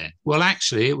that then? Well,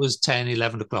 actually, it was 10,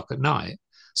 11 o'clock at night.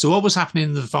 So what was happening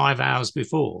in the 5 hours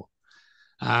before?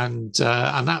 And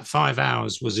that 5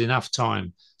 hours was enough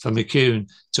time for McCune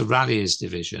to rally his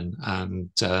division and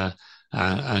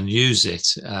use it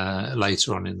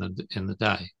later on in the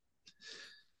day.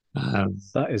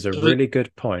 That is a really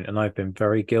good point, and I've been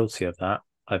very guilty of that.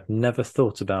 I've never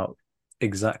thought about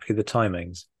exactly the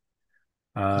timings.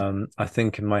 I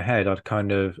think in my head I'd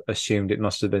kind of assumed it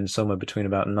must have been somewhere between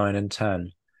about 9 and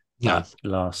 10. Yeah.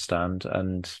 Last stand,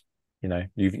 and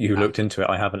you looked into it.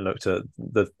 I haven't looked at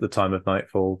the time of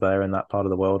nightfall there in that part of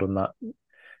the world on that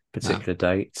particular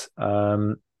date.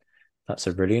 That's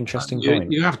a really interesting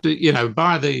point. You have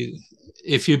to,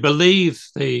 if you believe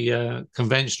the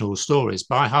conventional stories,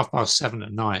 by 7:30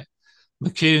 at night,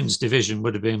 McCune's division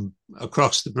would have been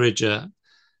across the bridge at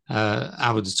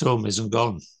Albert de Tormes and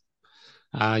gone.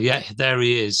 Yet there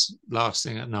he is, last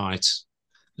thing at night,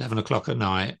 11 o'clock at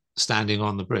night, standing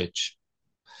on the bridge.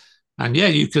 And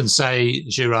you can say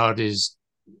Girard is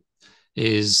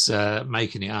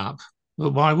making it up.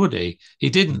 Well, why would he? He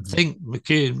didn't think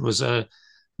McCune was a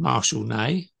Marshal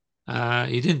Ney.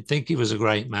 He didn't think he was a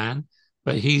great man,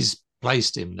 but he's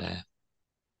placed him there.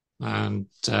 And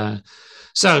but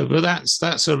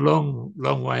that's a long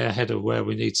way ahead of where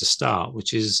we need to start,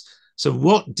 which is, so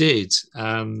what did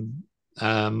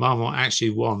Marmont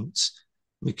actually want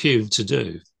McCune to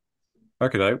do?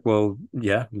 Okay, well,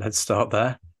 yeah, let's start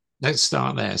there.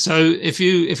 So if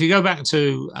you go back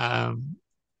to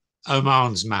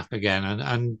Oman's map again,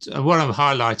 and what I've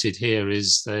highlighted here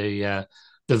is the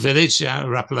village,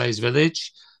 Rapalais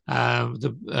village.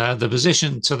 The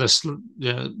position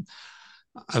to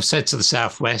I've said to the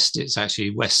southwest, it's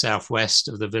actually west-southwest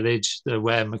of the village,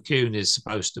 where McCune is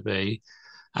supposed to be.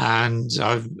 And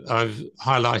I've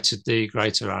highlighted the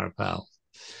Greater Arapel.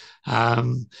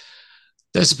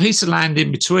 There's a piece of land in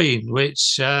between,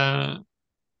 which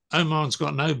Oman's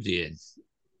got nobody in.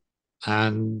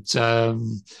 And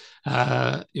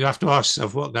you have to ask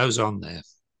yourself what goes on there.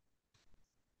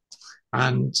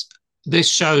 And this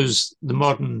shows the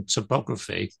modern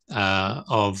topography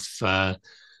of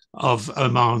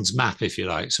Oman's map, if you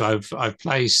like. So I've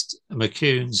placed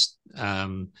McCune's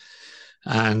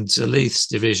and Leith's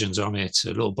divisions on it,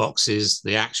 little boxes,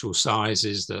 the actual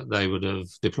sizes that they would have,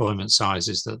 deployment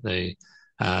sizes that the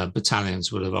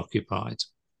battalions would have occupied.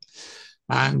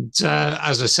 And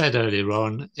as I said earlier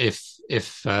on,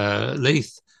 if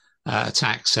Leith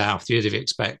attacked south, you'd have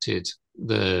expected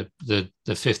the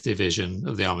 5th Division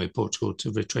of the Army of Portugal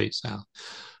to retreat south.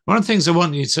 One of the things I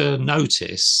want you to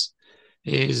notice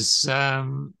is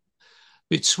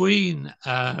between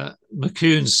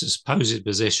McCune's supposed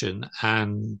position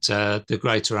and the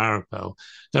Greater Arapel,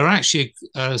 there are actually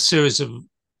a series of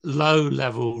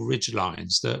low-level ridge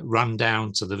lines that run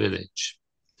down to the village.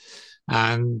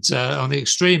 And on the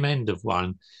extreme end of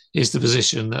one is the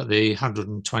position that the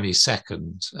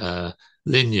 122nd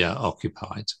Linear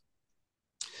occupied.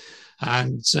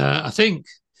 And I think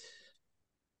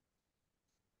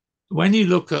when you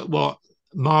look at what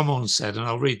Marmont said, and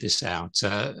I'll read this out,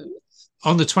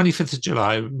 on the 25th of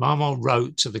July, Marmont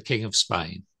wrote to the King of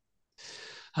Spain.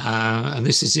 And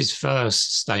this is his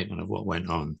first statement of what went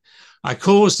on. I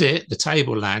caused it, the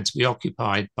tableland, to be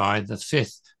occupied by the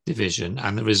 5th Division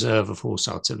and the reserve of horse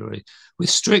artillery,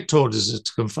 with strict orders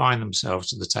to confine themselves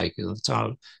to the taking of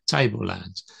the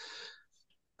tableland.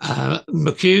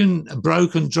 McCune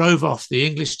broke and drove off the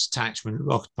English detachment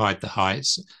who occupied the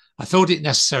heights. I thought it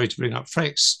necessary to bring up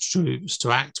fresh troops to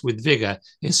act with vigour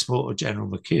in support of General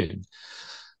McCune.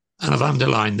 And I've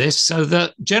underlined this so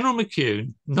that General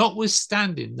McCune,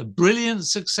 notwithstanding the brilliant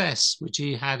success which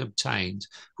he had obtained,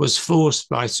 was forced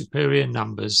by superior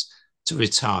numbers to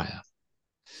retire.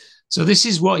 So this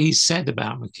is what he said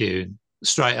about McCune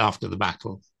straight after the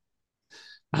battle.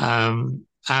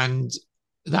 And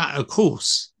that, of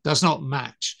course, does not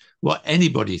match what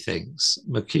anybody thinks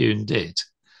McCune did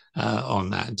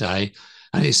on that day.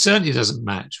 And it certainly doesn't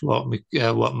match what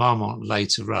Marmont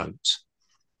later wrote.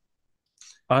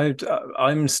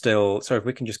 I'm still, sorry, if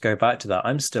we can just go back to that,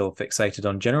 I'm still fixated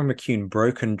on General McCune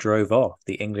broke and drove off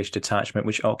the English detachment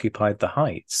which occupied the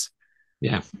heights.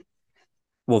 Yeah.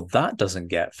 Well, that doesn't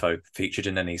get featured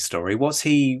in any story. What's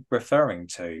he referring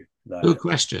to there? Good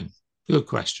question. Good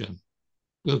question.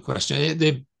 Good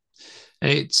question.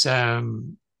 It's I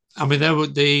mean, there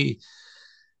was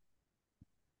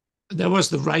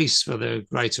the race for the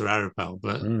Greater Arapel,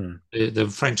 but the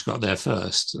French got there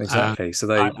first. Exactly. So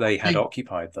they had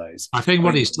occupied those. I think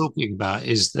what he's talking about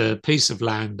is the piece of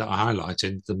land that I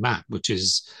highlighted, the map, which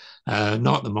is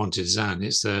not the Monte Zan.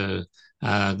 It's the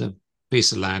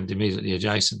piece of land immediately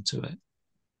adjacent to it.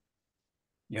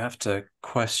 You have to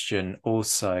question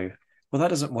also, well, that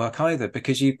doesn't work either,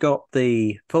 because you've got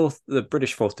the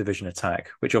British 4th Division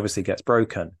attack, which obviously gets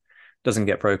broken. Doesn't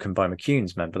get broken by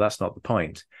McCune's men, but that's not the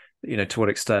point. You know, to what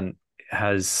extent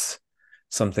has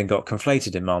something got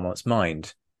conflated in Marmont's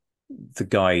mind? The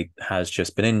guy has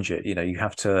just been injured. You know, you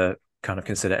have to kind of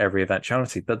consider every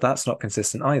eventuality, but that's not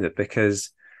consistent either,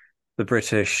 because the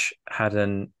British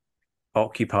hadn't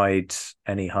occupied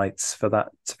any heights for that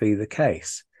to be the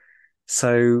case.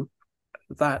 So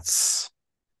that's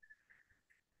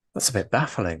a bit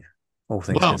baffling, all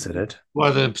things considered.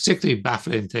 Well, the particularly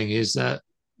baffling thing is that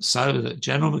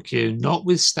General McCune,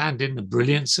 notwithstanding the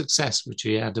brilliant success which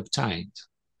he had obtained,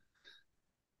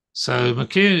 so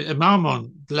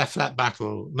Marmont left that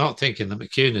battle not thinking that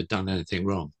McCune had done anything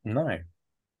wrong. No.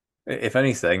 If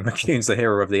anything, McCune's the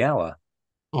hero of the hour.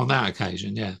 On that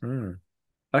occasion, yeah.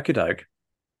 Okie doke.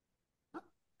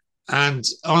 And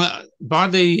by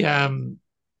the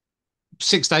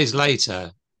 6 days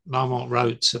later, Marmont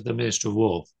wrote to the Minister of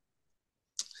War,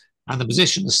 and the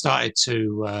position has started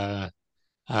to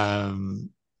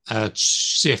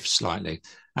shift slightly.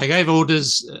 I gave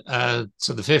orders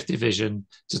to the 5th Division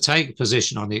to take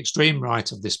position on the extreme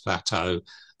right of this plateau,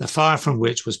 the fire from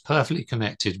which was perfectly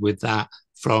connected with that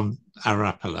from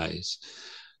Arapelais.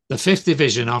 The 5th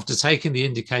Division, after taking the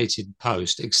indicated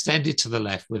post, extended to the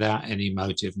left without any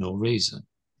motive nor reason.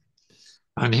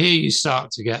 And here you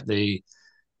start to get the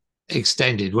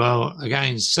extended. Well,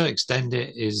 again, so extend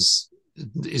it is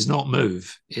not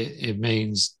move. It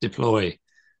means deploy.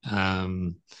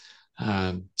 And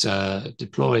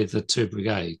deploy the 2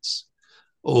 brigades.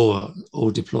 or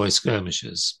deploy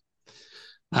skirmishers.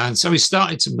 And so he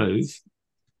started to move.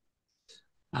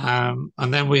 And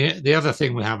then the other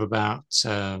thing we have about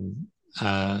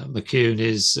McCune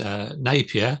is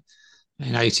Napier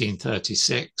in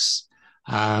 1836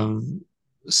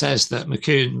 says that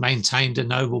McCune maintained a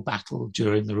noble battle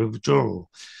during the withdrawal,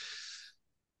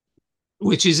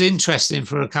 which is interesting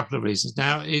for a couple of reasons.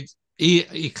 Now,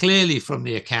 he clearly, from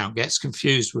the account, gets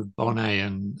confused with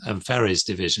Bonnet and Ferry's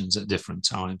divisions at different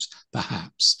times,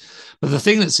 perhaps. But the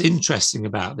thing that's interesting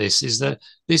about this is that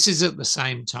this is at the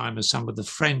same time as some of the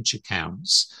French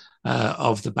accounts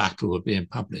of the battle were being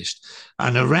published.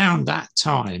 And around that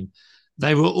time,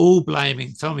 they were all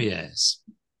blaming Thomières.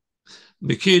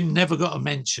 McCune never got a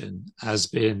mention as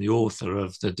being the author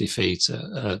of the defeat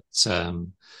at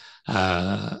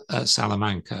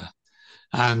Salamanca.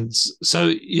 And so,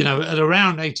 at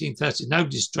around 1830,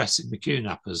 nobody's dressing McCune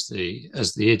up as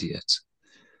the idiot.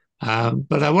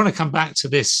 But I want to come back to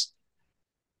this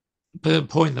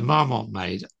point that Marmont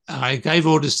made. I gave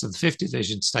orders to the 5th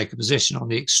Division to take a position on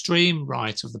the extreme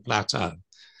right of the plateau.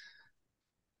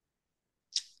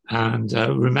 And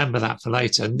remember that for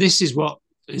later. And this is what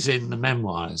is in the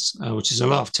memoirs, which is a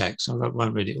lot of text. I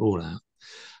won't read it all out.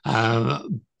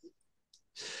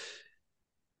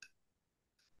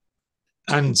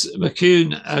 And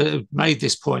McCune made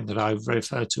this point that I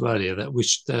referred to earlier,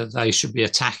 that they should be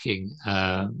attacking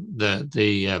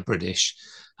the British.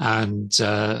 And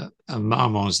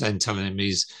Marmont's then telling him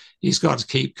he's got to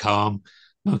keep calm.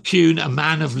 McCune, a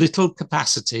man of little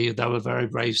capacity, though a very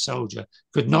brave soldier,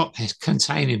 could not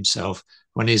contain himself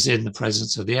when he's in the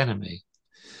presence of the enemy.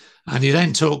 And he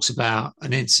then talks about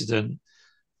an incident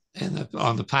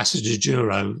on the Passage of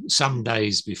Douro some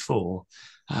days before,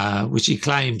 which he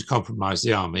claimed compromised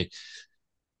the army.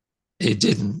 It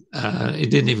didn't.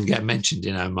 It didn't even get mentioned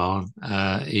in Oman.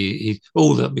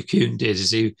 All that McCune did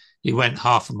is he went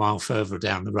half a mile further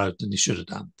down the road than he should have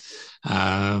done.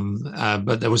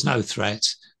 But there was no threat.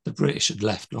 The British had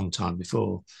left a long time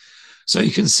before. So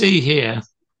you can see here,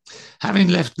 having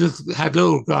had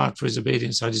little regard for his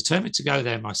obedience, I determined to go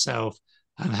there myself.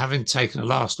 And having taken a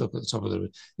last look at the top of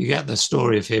the, you get the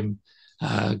story of him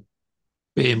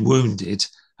being wounded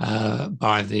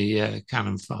by the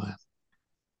cannon fire.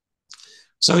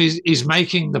 So he's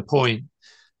making the point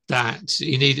that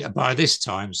he needed, by this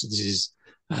time, so this is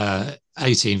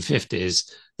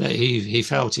 1850s, that he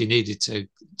felt he needed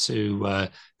to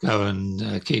go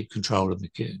and keep control of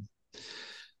McCune.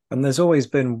 And there's always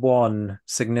been one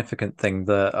significant thing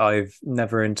that I've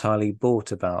never entirely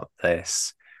bought about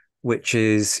this, which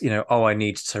is, I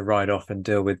need to ride off and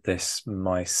deal with this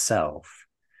myself.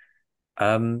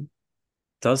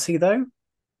 Does he, though?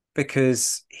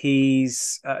 Because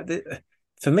he's...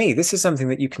 for me, this is something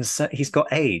that you can say. He's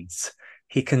got aides.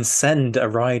 He can send a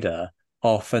rider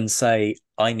off and say,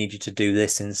 I need you to do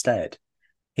this instead.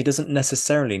 He doesn't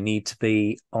necessarily need to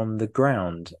be on the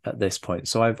ground at this point.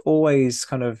 So I've always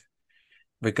kind of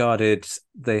regarded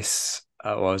this,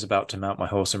 I was about to mount my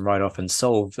horse and ride off and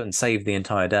save the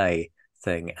entire day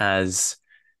thing as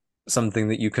something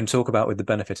that you can talk about with the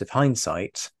benefit of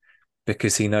hindsight,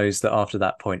 because he knows that after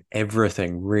that point,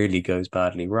 everything really goes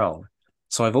badly wrong.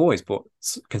 So I've always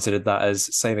considered that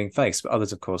as saving face, but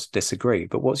others, of course, disagree.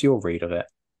 But what's your read of it?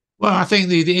 Well, I think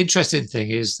the interesting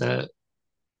thing is that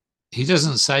he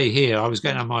doesn't say here, I was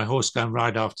getting on my horse, go and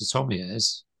ride after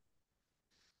Thomières.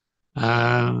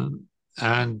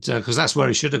 And because that's where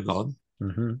he should have gone.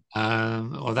 Mm-hmm.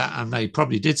 And they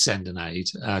probably did send an aide.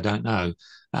 I don't know.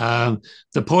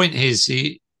 The point is,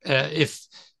 if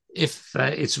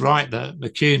it's right that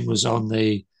McCune was on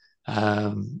the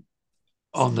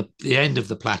end of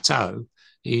the plateau,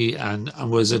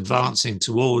 and was advancing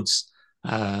towards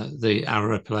the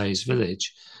Arapiles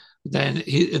village, then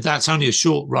that's only a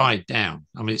short ride down.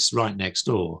 I mean, it's right next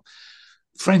door.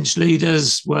 French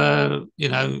leaders were,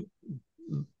 Wellington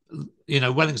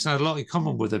had a lot in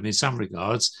common with them in some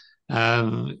regards.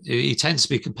 He tends to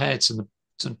be compared to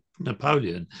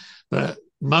Napoleon, but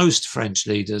most French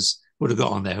leaders would have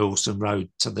got on their horse and rode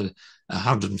to the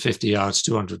 150 yards,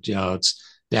 200 yards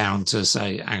down to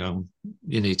say, hang on,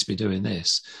 you need to be doing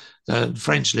this. The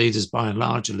French leaders, by and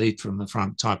large, are lead from the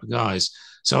front type of guys.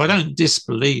 So I don't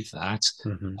disbelieve that.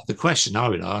 Mm-hmm. The question I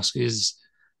would ask is,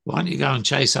 why don't you go and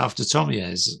chase after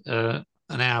Thomières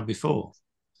an hour before?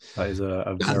 That is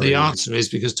and the answer is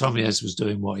because Thomières was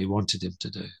doing what he wanted him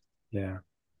to do. Yeah,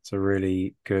 it's a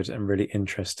really good and really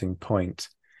interesting point.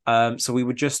 So we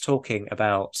were just talking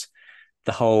about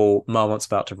the whole Marmont's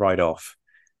about to ride off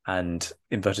and,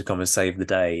 inverted commas, save the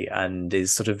day, and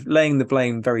is sort of laying the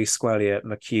blame very squarely at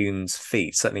McCune's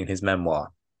feet, certainly in his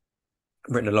memoir.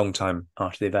 written a long time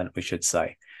after the event, we should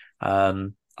say.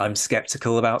 I'm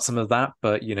skeptical about some of that,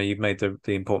 but you've made the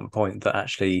important point that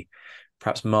actually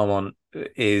perhaps Marmont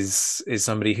is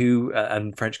somebody who,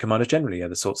 and French commanders generally are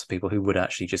the sorts of people who would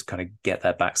actually just kind of get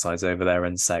their backsides over there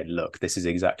and say, look, this is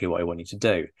exactly what I want you to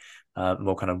do.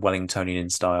 More kind of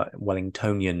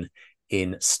Wellingtonian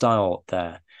in style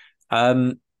there.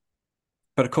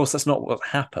 But of course, that's not what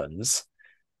happens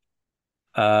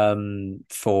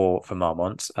for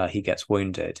Marmont. He gets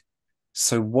wounded.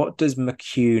 So what does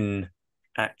McCune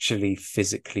actually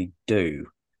physically do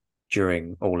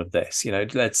during all of this?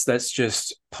 Let's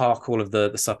just park all of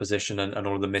the supposition and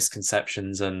all of the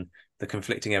misconceptions and the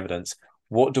conflicting evidence.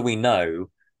 What do we know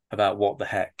about what the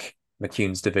heck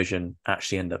McCune's division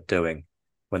actually end up doing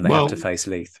when they have to face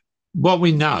Leith? What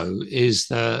we know is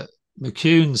that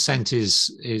McCune sent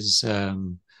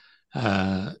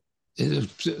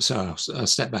so I'll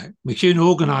step back. McCune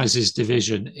organised his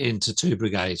division into two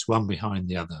brigades, one behind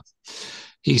the other.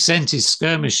 He sent his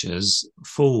skirmishers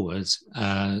forward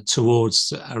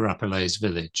towards Arapiles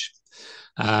village,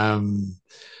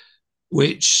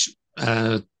 which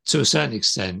to a certain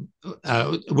extent,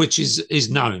 which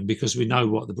is known because we know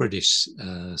what the British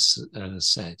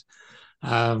said.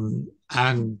 So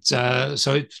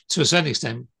it, to a certain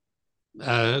extent,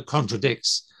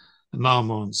 contradicts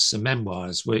Marmont's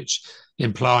memoirs, which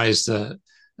implies that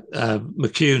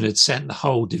McCune had sent the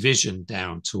whole division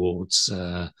down towards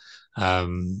the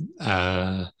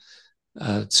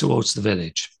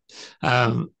village.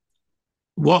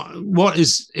 What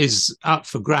is up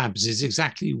for grabs is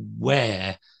exactly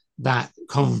where that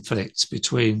conflict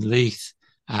between Leith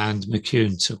and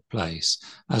McCune took place.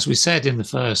 As we said in the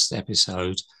first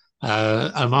episode,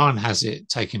 Oman has it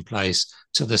taking place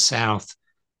to the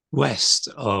southwest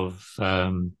of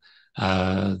the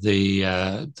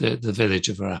village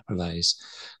of Arapiles.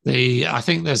 I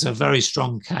think there's a very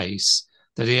strong case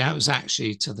that it was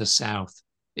actually to the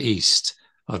southeast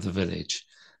of the village.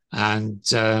 And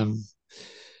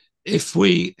if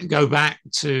we go back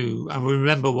to, and we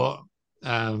remember what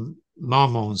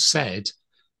Marmont said,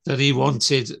 that he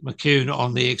wanted McCune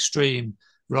on the extreme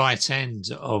right end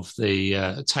of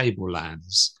the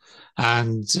tablelands.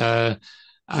 And so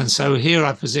here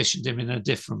I positioned him in a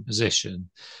different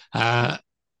position. I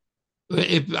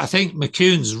think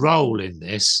McCune's role in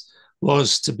this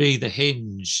was to be the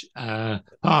hinge, part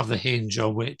of the hinge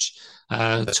on which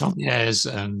Thomier's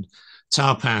and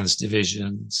Tarpan's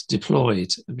divisions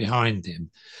deployed behind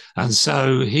him. And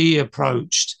so he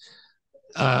approached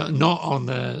not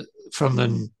from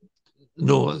the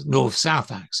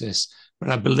north-south axis, but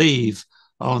I believe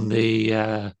on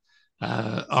the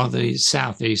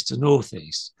southeast to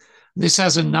northeast. This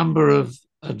has a number of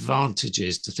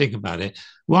advantages to think about it.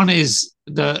 One is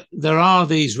that there are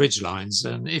these ridgelines,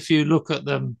 and if you look at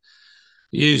them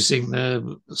using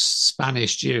the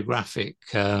Spanish geographic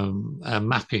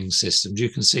mapping systems, you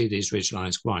can see these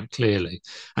ridgelines quite clearly,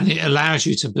 and it allows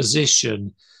you to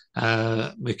position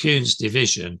McCune's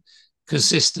division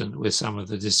consistent with some of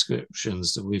the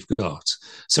descriptions that we've got.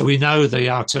 So we know the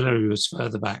artillery was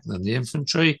further back than the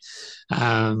infantry,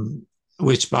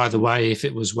 which, by the way, if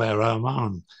it was where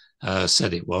Oman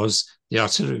said it was, the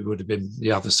artillery would have been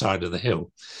the other side of the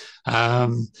hill.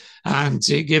 And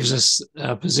it gives us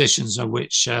positions on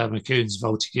which McCune's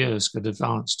voltigeurs could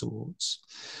advance towards.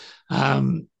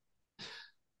 So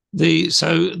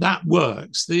that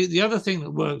works. The other thing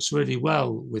that works really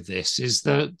well with this is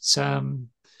that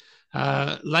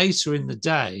later in the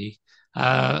day,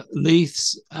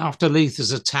 after Leith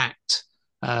has attacked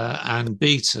and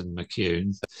beaten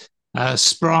McCune,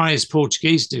 Spry's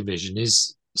Portuguese division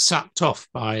is sucked off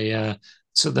by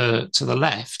to the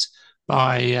left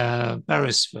by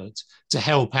Beresford to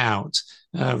help out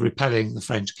repelling the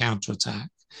French counterattack.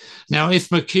 Now, if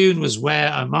McCune was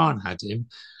where Oman had him,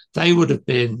 they would have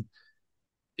been,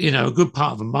 a good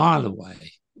part of a mile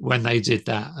away when they did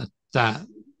that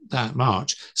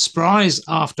march. Spry's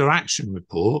after action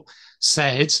report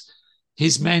said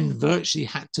his men virtually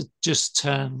had to just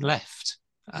turn left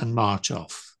and march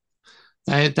off.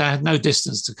 They had no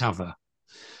distance to cover.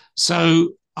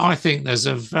 So I think there's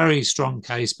a very strong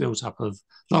case built up of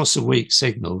lots of weak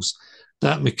signals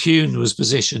that McCune was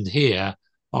positioned here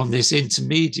on this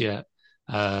intermediate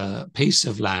piece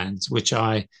of land, which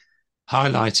I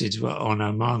highlighted on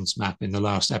Oman's map in the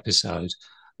last episode,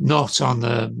 not on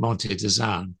the Monte de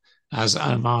Zan, as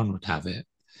Oman would have it.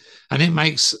 And it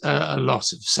makes a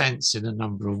lot of sense in a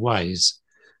number of ways.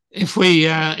 If we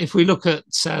look at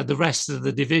the rest of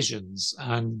the divisions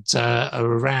and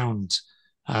around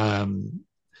McCune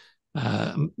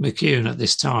at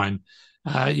this time,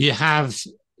 you have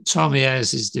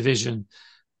Thomier's division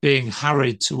being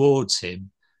hurried towards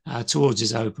him, towards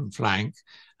his open flank,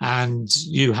 and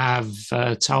you have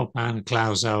Talpan and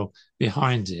Clausel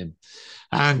behind him.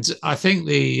 And I think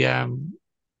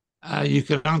you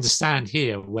can understand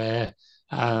here where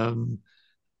how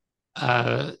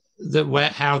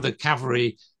the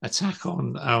cavalry attack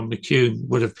on McCune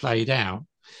would have played out.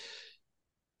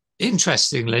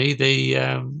 Interestingly, the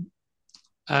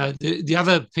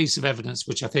other piece of evidence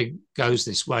which I think goes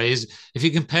this way is if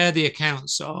you compare the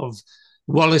accounts of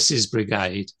Wallace's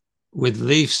brigade with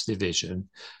Leith's division,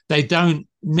 they don't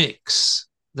mix.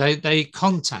 They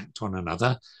contact one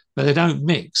another, but they don't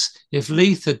mix. If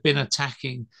Leith had been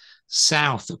attacking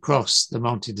south across the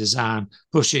Monte d'Azan,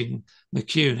 pushing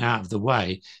McCune out of the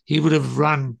way, he would have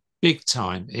run big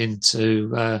time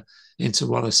into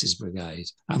Wallace's brigade,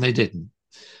 and they didn't.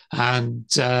 And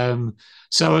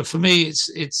so for me,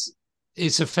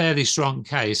 it's a fairly strong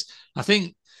case. I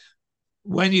think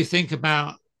when you think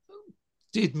about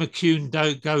did McCune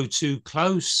go too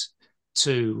close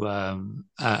to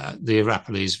the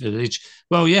Arapiles village?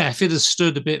 Well, yeah, if it had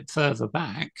stood a bit further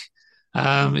back,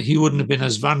 he wouldn't have been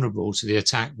as vulnerable to the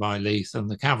attack by Leith and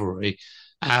the cavalry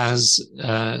as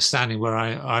standing where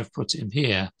I've put him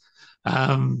here.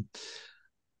 But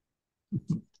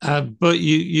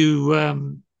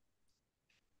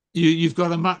you've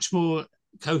got a much more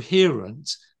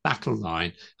coherent battle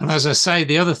line. And as I say,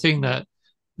 the other thing that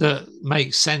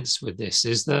makes sense with this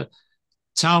is that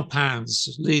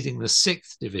Talpan's leading the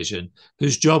 6th Division,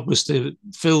 whose job was to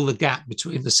fill the gap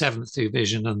between the 7th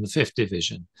Division and the 5th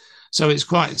Division. So it's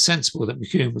quite sensible that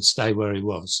McCune would stay where he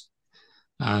was.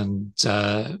 And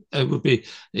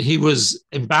he was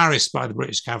embarrassed by the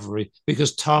British cavalry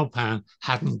because Talpan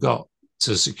hadn't got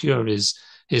to secure his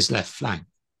left flank.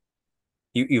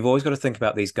 You've always got to think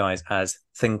about these guys as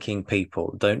thinking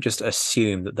people. Don't just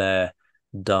assume that they're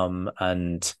dumb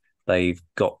and they've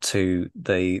got to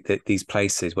these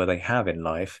places where they have in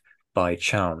life by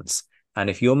chance. And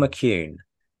if you're McCune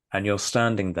and you're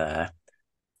standing there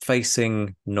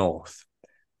facing north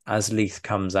as Leith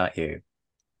comes at you,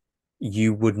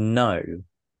 you would know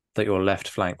that your left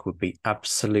flank would be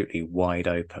absolutely wide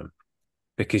open,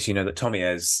 because you know that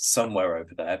Tomier's somewhere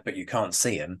over there, but you can't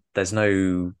see him. There's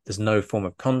no form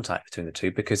of contact between the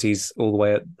two because he's all the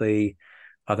way at the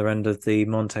other end of the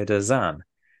Monte d'Azan.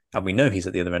 And we know he's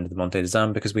at the other end of the Monte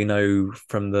d'Azan because we know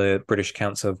from the British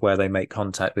accounts of where they make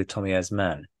contact with Tomier's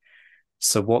men.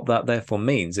 So what that therefore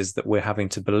means is that we're having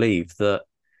to believe that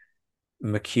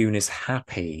McCune is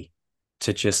happy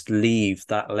to just leave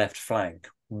that left flank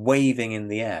waving in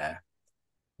the air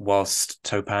whilst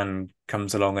Talpan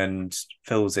comes along and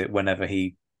fills it whenever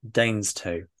he deigns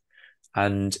to.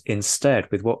 And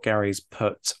instead, with what Garry's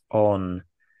put on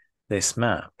this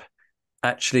map,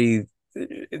 actually,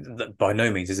 by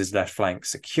no means is his left flank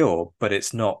secure, but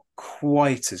it's not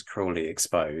quite as cruelly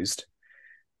exposed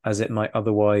as it might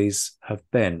otherwise have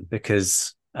been,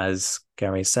 because, as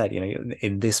Garry said,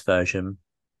 in this version,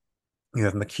 you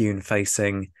have McCune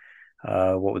facing,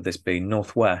 what would this be,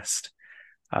 northwest,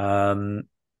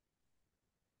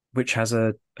 which has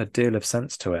a deal of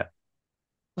sense to it.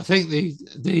 I think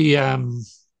the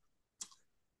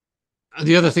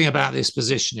other thing about this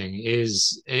positioning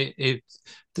is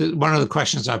one of the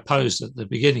questions I posed at the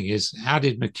beginning is how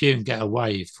did McCune get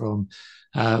away from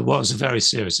what was a very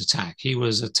serious attack? He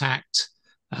was attacked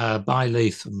by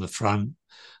Leith from the front,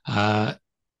 a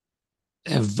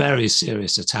very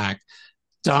serious attack.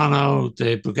 Darnall,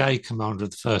 the brigade commander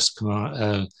of the first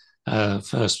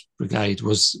brigade,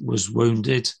 was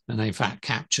wounded and in fact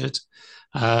captured.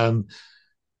 I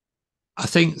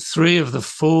think 3 of the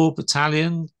 4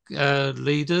 battalion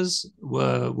leaders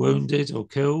were wounded or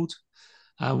killed.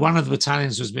 One of the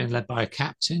battalions was being led by a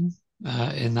captain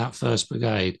in that first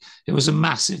brigade. It was a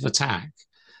massive attack,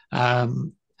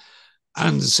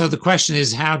 and so the question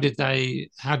is, how did they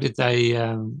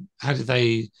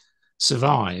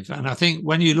survive? And I think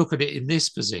when you look at it in this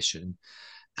position,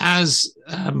 as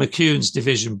McCune's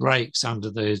division breaks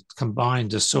under the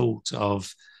combined assault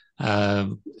of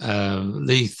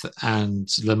Leith and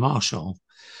Le Marchand,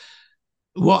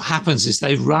 what happens is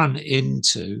they run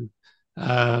into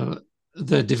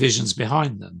the divisions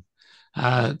behind them,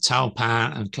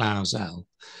 Talpan and Clausel.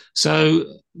 So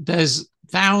there's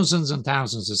thousands and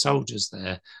thousands of soldiers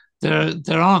there.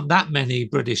 There aren't that many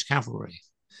British cavalry.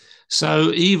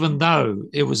 So even though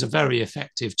it was a very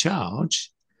effective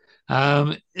charge,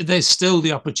 there's still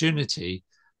the opportunity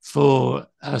for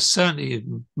certainly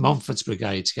Montfort's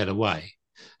brigade to get away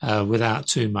without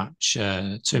too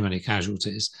many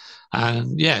casualties.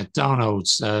 And yeah,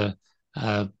 Darnall's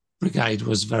brigade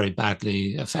was very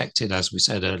badly affected, as we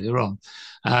said earlier on.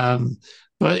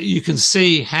 But you can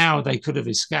see how they could have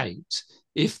escaped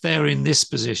if they're in this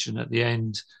position at the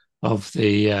end of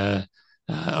the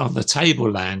on the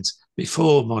tableland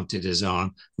before Monte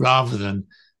d'Azan, rather than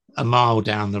a mile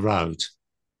down the road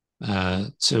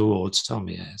towards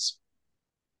Tomieres.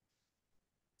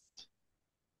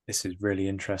 This is really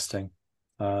interesting.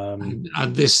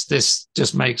 And this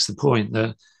just makes the point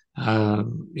that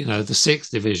the sixth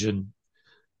division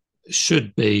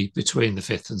should be between the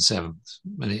fifth and seventh,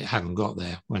 and it hadn't got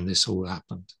there when this all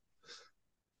happened.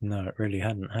 No, it really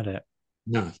hadn't, had it?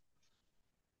 No.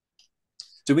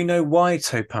 Do we know why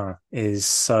Taupin is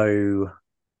so?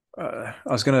 I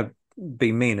was going to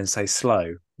be mean and say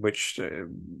slow, which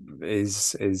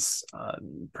is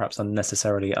perhaps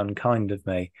unnecessarily unkind of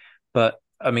me. But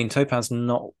I mean, Taupin's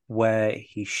not where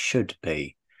he should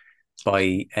be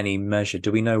by any measure.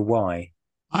 Do we know why?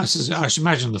 I should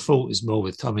imagine the fault is more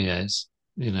with Tomieres.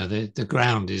 The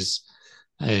ground is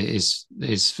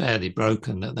fairly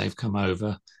broken that they've come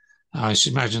over. I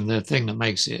should imagine the thing that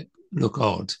makes it look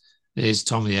odd is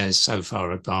Tomieres so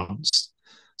far advanced,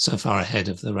 so far ahead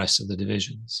of the rest of the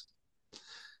divisions.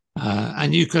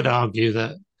 And you could argue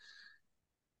that,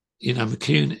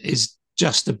 McCune is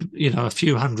just a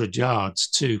few hundred yards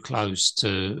too close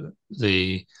to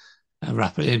the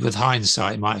rapid. With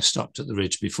hindsight, he might have stopped at the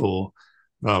ridge before,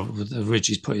 rather than the ridge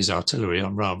he's put his artillery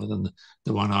on, rather than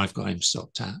the one I've got him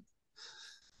stopped at.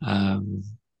 I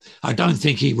don't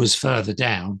think he was further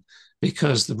down,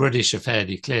 because the British are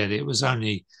fairly clear that it was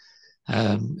only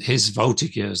his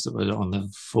voltigeurs that were on the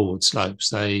forward slopes.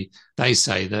 They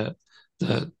say that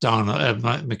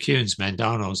McCune's men,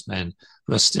 Darnell's men,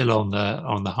 were still on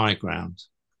the high ground,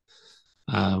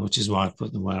 which is why I've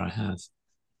put them where I have.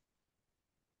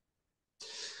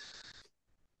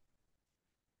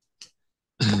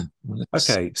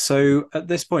 Okay, so at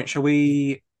this point, shall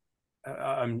we?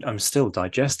 I'm still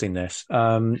digesting this.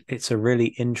 It's a really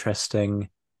interesting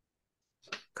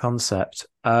concept.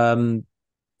 I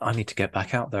need to get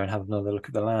back out there and have another look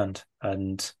at the land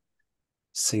and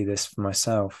see this for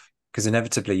myself, because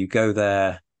inevitably you go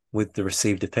there with the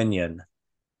received opinion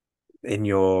in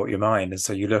your mind, and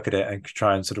so you look at it and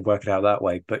try and sort of work it out that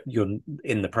way. But you're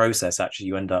in the process, actually,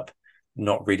 you end up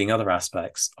not reading other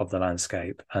aspects of the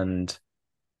landscape. And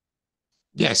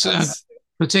yes,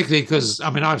 particularly because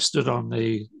I've stood on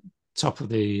the top of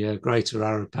the Greater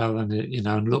Arapel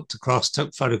and looked across,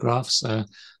 took photographs and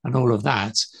all of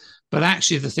that. But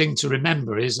actually, the thing to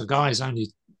remember is a guy's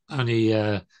only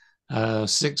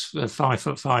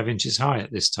 5'5" high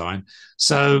at this time,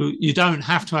 so you don't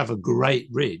have to have a great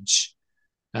ridge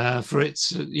for it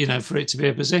to be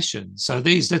a position. So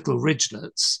these little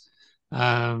ridgelets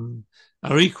are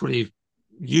equally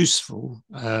useful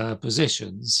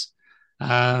positions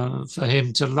for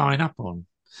him to line up on,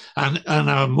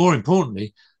 and more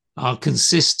importantly, are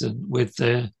consistent with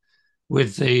the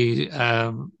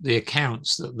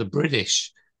accounts that the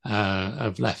British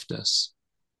have left us.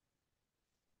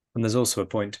 And there's also a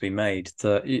point to be made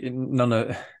that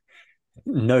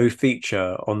no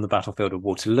feature on the battlefield of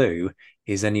Waterloo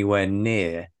is anywhere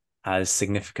near as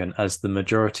significant as the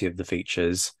majority of the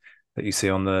features that you see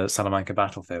on the Salamanca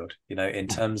battlefield. In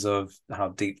terms of how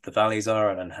deep the valleys are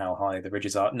and how high the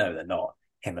ridges are. No, they're not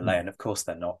Himalayan, of course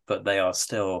they're not, but they are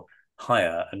still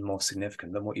higher and more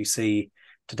significant than what you see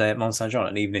today at Mont Saint Jean.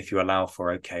 And even if you allow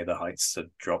for, the heights have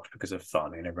dropped because of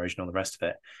farming and erosion and all the rest of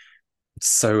it,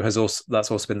 so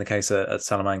that's also been the case at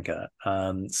Salamanca.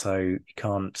 So you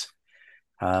can't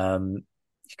win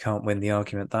the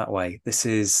argument that way. This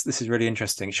is really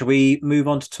interesting. Shall we move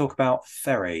on to talk about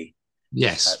Ferry?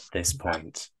 Yes. At this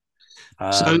point.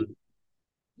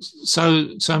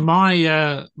 So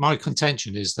my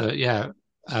contention is that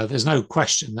there's no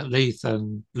question that Leith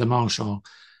and Le Marchand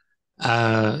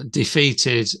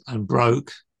defeated and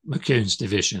broke McCune's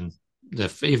division.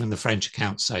 Even the French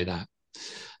accounts say that.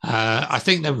 I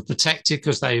think they were protected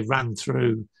because they ran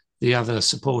through the other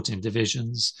supporting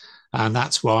divisions, and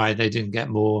that's why they didn't get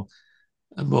more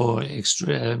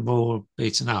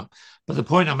beaten up. But the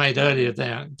point I made earlier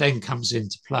there then comes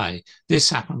into play. This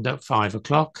happened at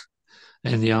 5:00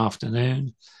 in the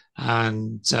afternoon,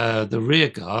 and the rear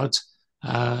guard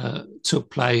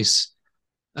took place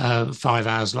 5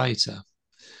 hours later,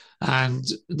 and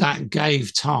that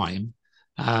gave time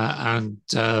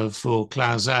for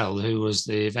Clausel, who was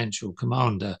the eventual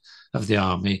commander of the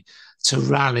army, to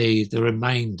rally the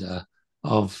remainder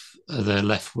of the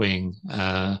left wing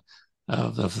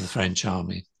of the French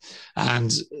army.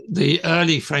 And the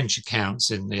early French accounts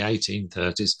in the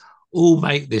 1830s all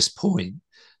make this point,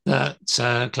 that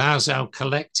Clausel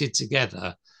collected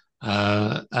together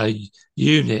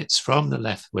units from the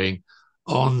left wing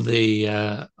on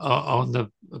the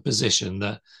position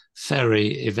that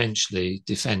Ferry eventually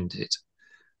defended.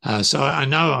 So I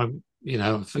know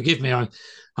forgive me,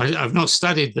 I've not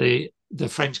studied the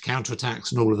French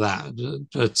counterattacks and all of that,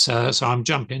 but so I'm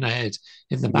jumping ahead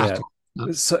in the Yeah. battle.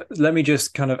 So let me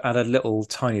just kind of add a little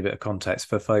tiny bit of context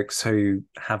for folks who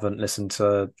haven't listened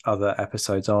to other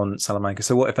episodes on Salamanca.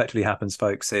 So what effectively happens,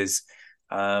 folks, is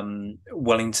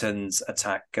Wellington's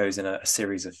attack goes in a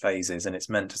series of phases, and it's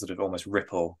meant to sort of almost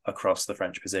ripple across the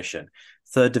French position.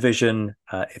 Third Division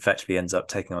effectively ends up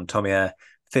taking on Thomier.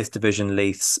 Fifth Division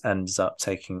Leiths ends up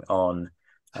taking on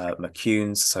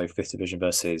McCune's. So Fifth Division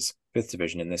versus Fifth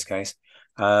Division in this case.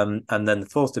 And then the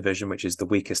fourth division, which is the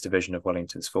weakest division of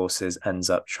Wellington's forces, ends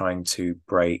up trying to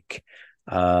break.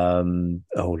 Oh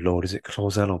Lord, is it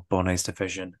Clausel or Bonnet's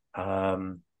division?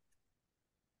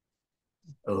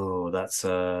 That's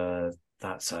a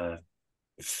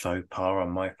faux pas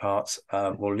on my part.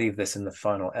 We'll leave this in the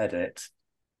final edit.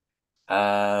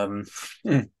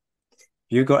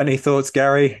 You got any thoughts,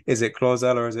 Gary? Is it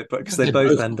Clausel or is it? Because they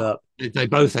both end up. They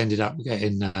both ended up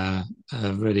getting a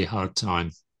really hard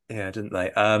time. Yeah, didn't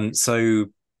they? So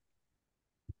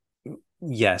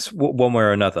yes, one way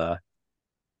or another.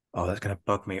 Oh, that's going to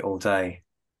bug me all day.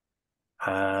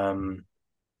 I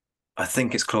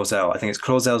think it's Clausel. I think it's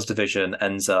Clausel's division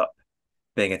ends up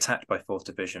being attacked by Fourth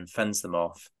Division, fends them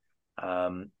off,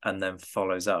 and then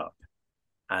follows up.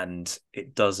 And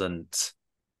it doesn't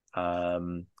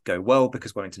go well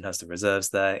because Wellington has the reserves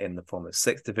there in the form of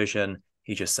Sixth Division.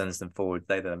 He just sends them forward.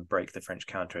 They then break the French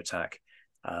counterattack.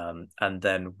 And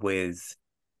then with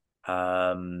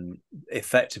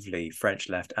effectively French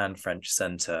left and French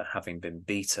centre having been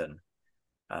beaten,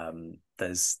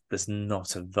 there's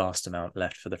not a vast amount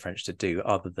left for the French to do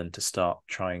other than to start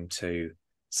trying to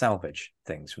salvage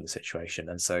things from the situation.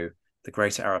 And so the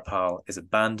Greater Arapal is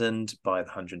abandoned by the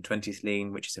 120th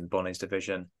Legion, which is in Bonnet's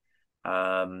division,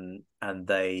 and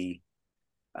they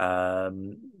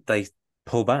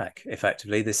pull back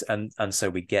effectively. And so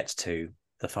we get to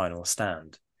the final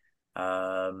stand.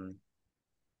 Over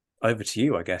to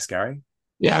you, I guess, Gary.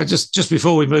 Yeah, just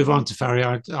before we move on to Ferry,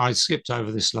 I skipped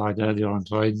over this slide earlier on,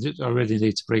 so I really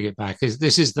need to bring it back.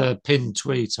 This is the pinned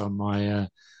tweet on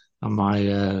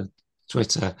my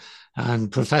Twitter,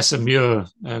 and Professor Muir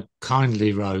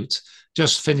kindly wrote,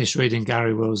 "Just finished reading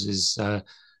Garry Wills's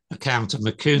account of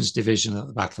McCune's division at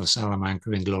the Battle of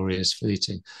Salamanca in glorious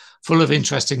fleeting, full of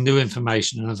interesting new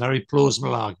information and a very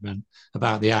plausible argument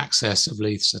about the access of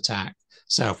Leith's attack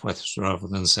southwest rather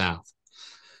than south."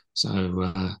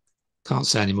 So can't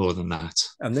say any more than that.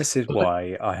 And this is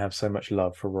why I have so much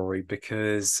love for Rory,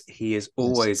 because he is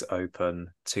always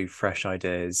open to fresh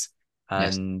ideas.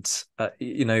 And,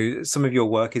 some of your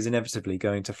work is inevitably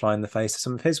going to fly in the face of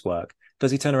some of his work. Does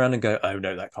he turn around and go, oh,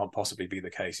 no, that can't possibly be the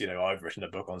case. I've written a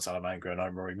book on Salamanca and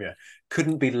I'm Rory Muir.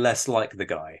 Couldn't be less like the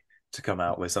guy to come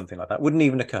out with something like that. Wouldn't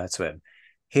even occur to him.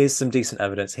 Here's some decent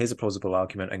evidence. Here's a plausible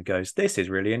argument, and goes, this is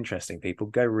really interesting, people.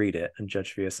 Go read it and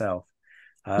judge for yourself.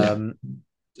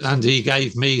 And he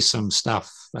gave me some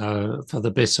stuff for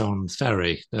the bit on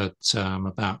Ferry that I'm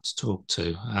about to talk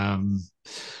to.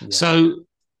 So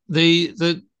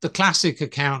the classic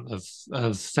account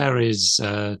of Ferry's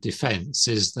defence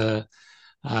is that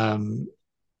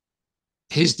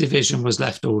his division was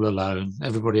left all alone.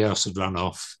 Everybody else had run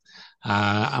off.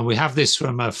 And we have this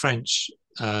from a French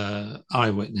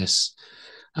eyewitness.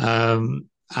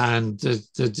 And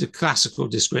the classical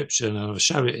description, and I'll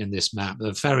show it in this map,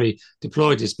 the Ferry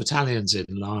deployed his battalions in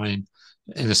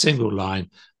a single line.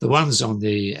 The ones on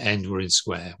the end were in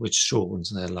square, which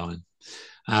shortens their line.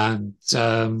 And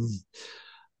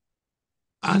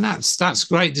that's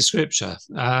great description.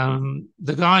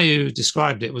 The guy who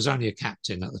described it was only a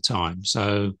captain at the time,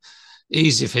 so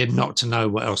easy for him not to know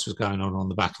what else was going on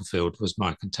the battlefield, was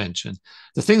my contention.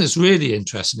 The thing that's really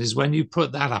interesting is when you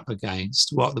put that up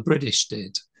against what the British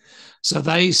did. So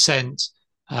they sent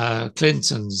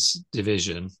Clinton's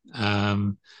division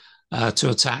to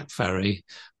attack Ferry,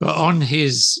 but on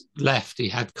his left he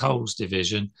had Cole's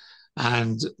division,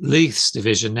 and Leith's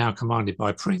division, now commanded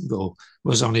by Pringle,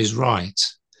 was on his right.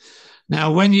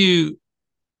 Now, when you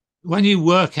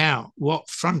work out what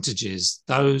frontages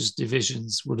those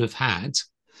divisions would have had,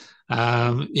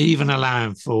 even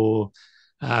allowing for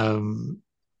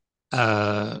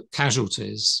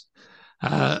casualties,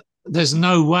 there's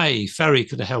no way Ferry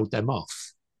could have held them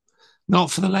off,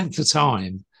 not for the length of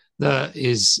time that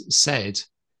is said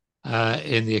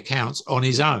in the accounts on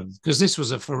his own, because this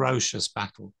was a ferocious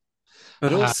battle.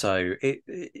 But also,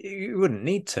 you wouldn't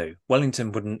need to.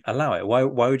 Wellington wouldn't allow it. Why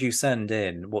would you send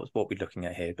in, what we're looking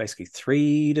at here? Basically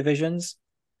 3 divisions?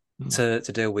 to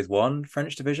deal with one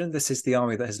French division. This is the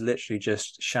army that has literally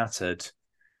just shattered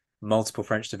multiple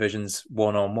French divisions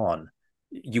one on one.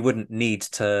 You wouldn't need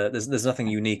to. There's nothing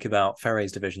unique about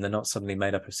Ferré's division. They're not suddenly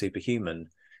made up of superhuman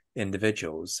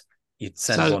individuals. You'd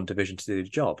send So one division to do the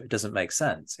job. It doesn't make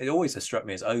sense. It always has struck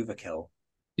me as overkill.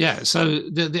 yeah, so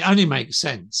the only makes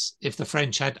sense if the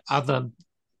French had other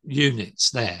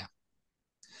units there,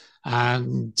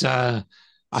 and I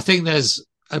think there's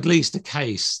at least a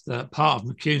case that part of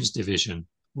McCune's division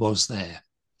was there,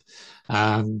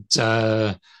 and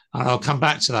I'll come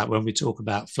back to that when we talk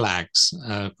about flags,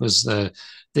 because the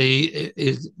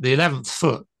 11th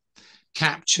Foot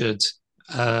captured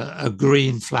a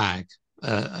green flag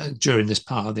during this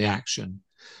part of the action,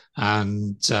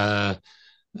 and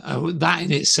that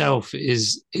in itself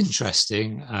is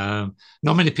interesting.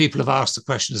 Not many people have asked the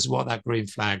question as to what that green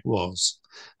flag was,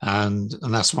 and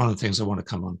that's one of the things I want to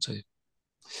come on to.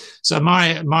 So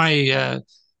my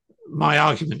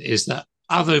argument is that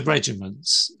other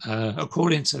regiments,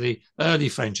 according to the early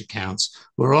French accounts,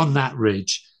 were on that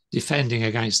ridge defending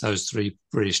against those three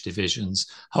British divisions,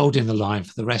 holding the line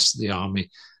for the rest of the army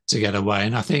to get away.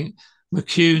 And I think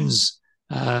McCune's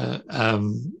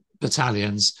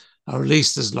battalions are at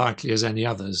least as likely as any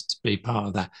others to be part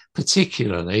of that,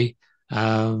 particularly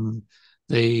the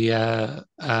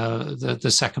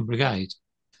Second Brigade.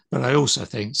 But I also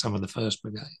think some of the First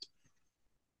Brigade.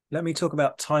 Let me talk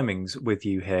about timings with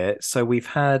you here. So we've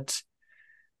had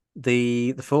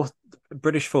the fourth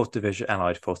British Fourth Division,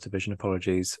 Allied Fourth Division.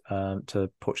 Apologies to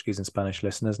Portuguese and Spanish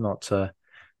listeners, not to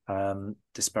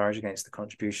disparage against the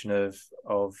contribution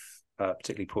of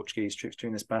particularly Portuguese troops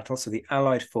during this battle. So the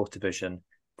Allied Fourth Division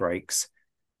breaks.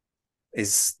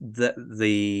 Is that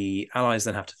the Allies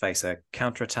then have to face a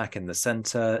counterattack in the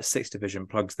centre? 6th Division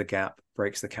plugs the gap,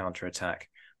 breaks the counterattack.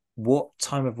 What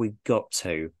time have we got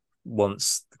to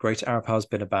once the Greater Arapah has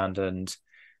been abandoned?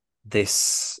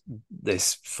 This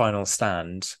final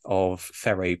stand of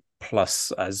Ferré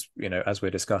plus, as you know, as we're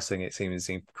discussing, it seems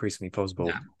increasingly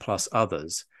plausible, plus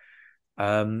others.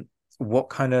 What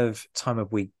kind of time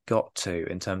have we got to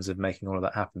in terms of making all of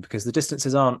that happen? Because the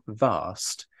distances aren't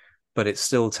vast, but it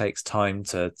still takes time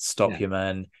to stop your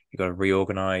men. You've got to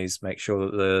reorganize, make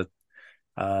sure that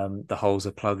the holes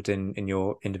are plugged in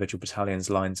your individual battalions,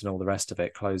 lines, and all the rest of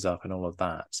it, close up, and all of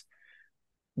that.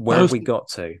 Where have we got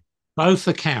to? Both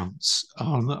accounts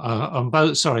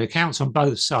accounts on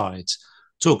both sides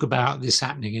talk about this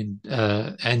happening in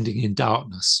ending in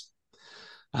darkness,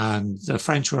 and the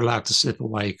French were allowed to slip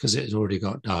away because it had already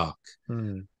got dark.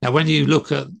 Now, when you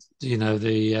look at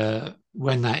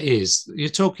when that is, you're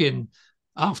talking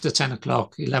after 10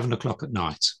 o'clock, 11 o'clock at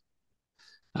night.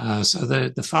 So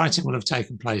the fighting will have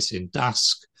taken place in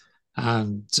dusk,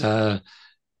 and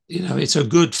it's a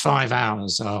good 5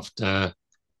 hours after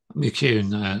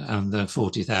McCune and the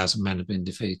 40,000 men have been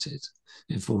defeated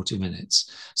in 40 minutes.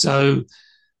 So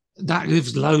that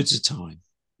gives loads of time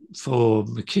for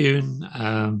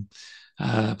McCune,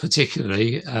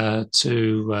 particularly,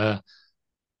 to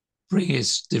bring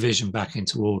his division back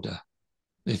into order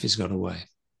if he's got away.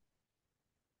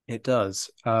 It does.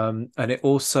 And it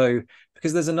also,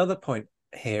 because there's another point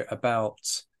here about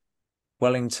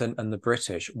Wellington and the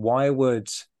British. Why would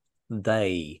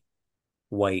they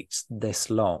wait this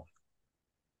long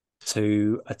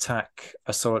to attack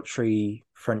a solitary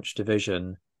French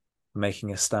division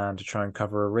making a stand to try and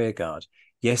cover a rear guard?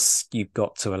 Yes, you've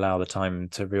got to allow the time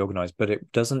to reorganize, but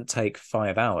it doesn't take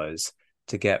 5 hours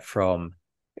to get from,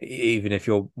 even if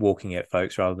you're walking it,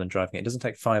 folks, rather than driving it doesn't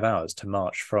take 5 hours to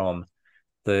march from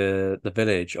the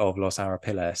village of Los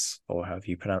Arapiles, or however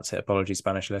you pronounce it, apologies,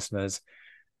 Spanish listeners,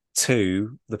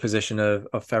 to the position of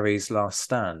Ferry's last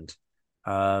stand.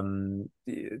 2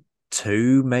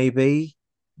 maybe.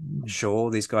 Sure,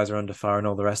 these guys are under fire and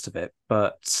all the rest of it,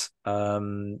 but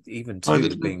even 2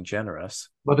 is being generous.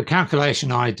 Well, the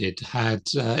calculation I did had,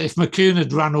 if McCune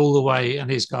had run all the way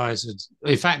and his guys had,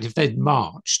 in fact, if they'd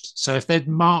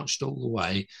marched all the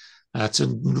way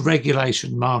to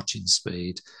regulation marching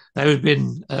speed, they would have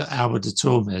been at Alba de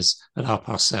Tormes at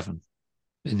 7:30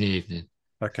 in the evening.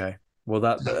 Okay. Well,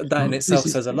 that in itself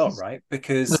says a lot, right?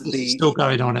 Because it's still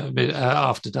going on at a bit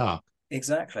after dark.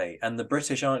 Exactly. And the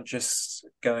British aren't just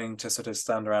going to sort of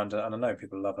stand around, and I know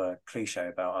people love a cliche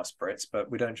about us Brits, but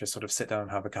we don't just sort of sit down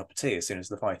and have a cup of tea as soon as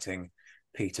the fighting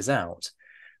peters out.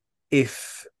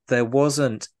 If there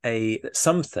wasn't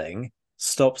something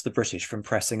stops the British from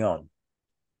pressing on,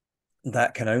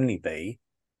 that can only be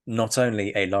not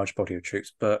only a large body of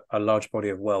troops, but a large body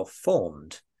of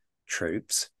well-formed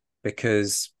troops,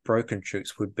 because broken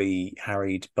troops would be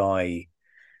harried by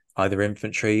either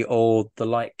infantry or the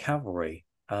light cavalry.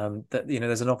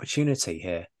 There's an opportunity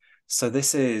here. So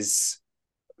this is,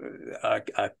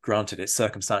 granted, it's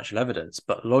circumstantial evidence,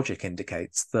 but logic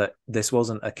indicates that this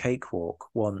wasn't a cakewalk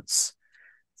once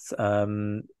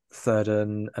third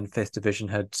and fifth division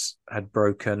had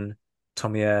broken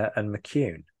Tomier and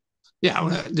McCune. Yeah,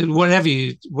 whatever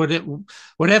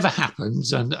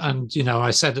happens, and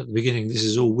I said at the beginning, this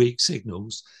is all weak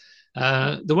signals.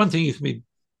 The one thing you can be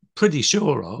pretty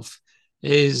sure of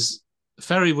is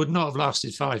Ferry would not have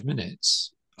lasted 5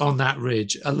 minutes on that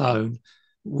ridge alone,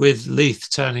 with Leith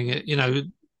turning it,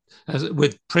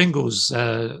 with Pringle's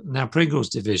now Pringle's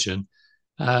division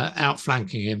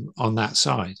outflanking him on that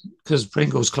side, because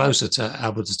Pringle's closer to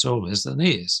Albert Tormes than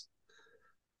he is.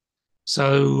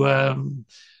 So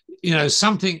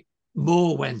something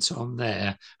more went on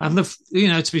there. And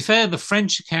to be fair, the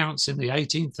French accounts in the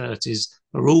 1830s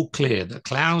are all clear that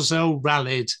Clausel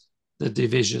rallied the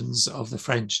divisions of the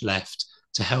French left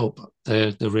to help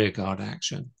the rearguard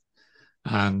action.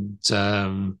 And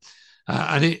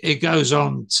it goes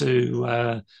on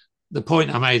to the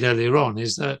point I made earlier on,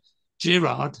 is that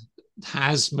Girard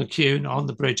has McCune on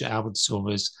the bridge at Albert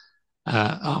Tormes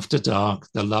after dark,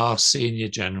 the last senior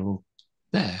general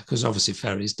there, because obviously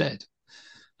Ferry's dead.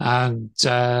 And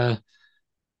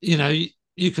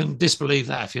you can disbelieve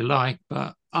that if you like,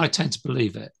 but I tend to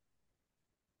believe it.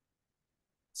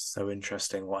 So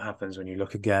interesting what happens when you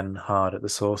look again hard at the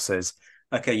sources.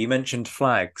 Okay, you mentioned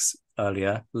flags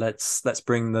earlier. Let's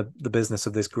bring the business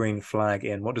of this green flag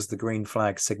in. What does the green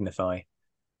flag signify?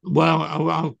 Well,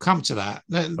 I'll come to that.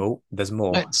 There's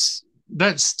more.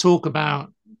 Let's talk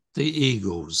about the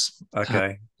Eagles.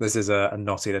 Okay, this is a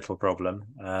knotty little problem.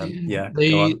 Go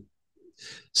on.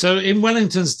 So in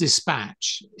Wellington's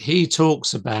dispatch, he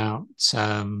talks about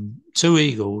 2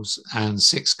 eagles and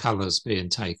 6 colours being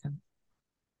taken.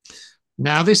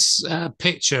 Now, this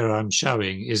picture I'm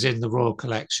showing is in the Royal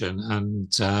Collection,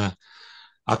 and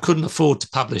I couldn't afford to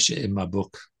publish it in my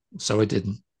book, so I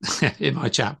didn't. In my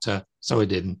chapter, so I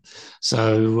didn't.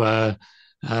 So,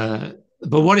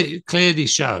 but what it clearly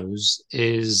shows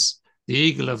is the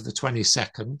eagle of the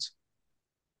 22nd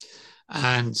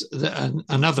and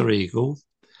another eagle,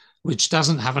 which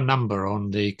doesn't have a number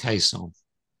on the caisson,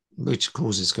 which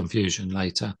causes confusion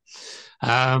later.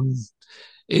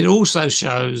 It also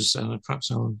shows, and I've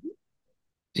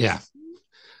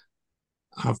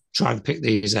tried to pick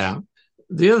these out.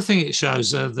 The other thing it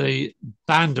shows are the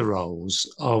banderoles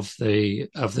of the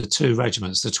 2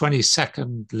 regiments. The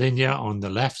 22nd Linear on the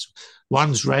left,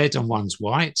 one's red and one's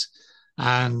white,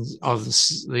 and of the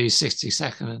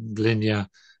 62nd Linear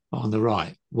on the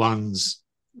right, one's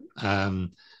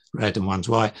red and one's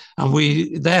white. And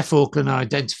we therefore can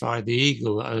identify the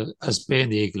eagle as being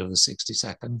the eagle of the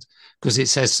 62nd, because it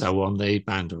says so on the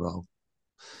banderole.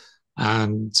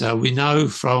 And we know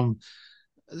from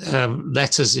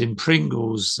letters in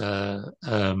Pringle's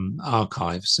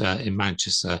archives in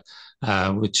Manchester,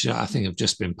 which I think have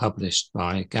just been published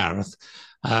by Gareth,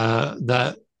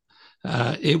 that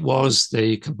it was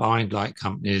the combined light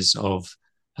companies of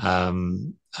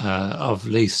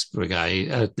Leith's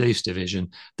brigade, Leith's division,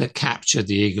 that captured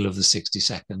the eagle of the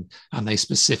 62nd, and they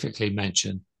specifically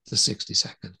mentioned the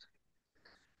 62nd.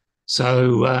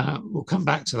 So we'll come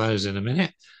back to those in a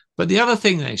minute. But the other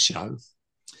thing they show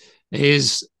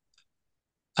is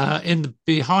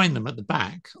behind them at the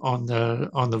back on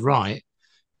the right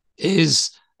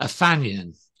is a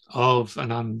fanion of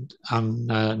an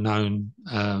unknown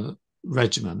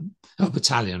regiment, or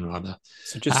battalion rather.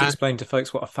 So just explain to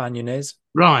folks what a fanion is.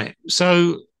 Right.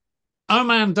 So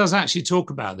Oman does actually talk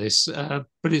about this,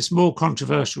 but it's more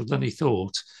controversial than he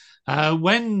thought.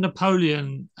 When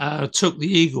Napoleon took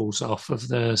the Eagles off of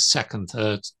the 2nd,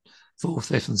 3rd,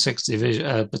 4th, 5th and 6th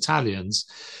division battalions,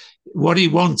 what he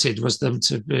wanted was them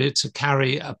to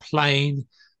carry a plain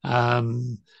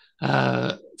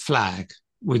flag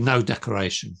with no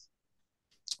decoration.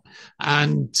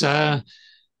 And there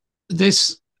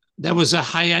was a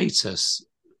hiatus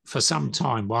for some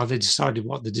time while they decided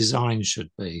what the design should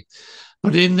be.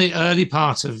 But in the early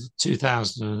part of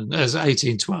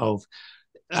 1812,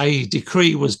 a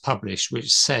decree was published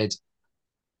which said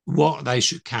what they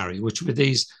should carry, which were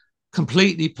these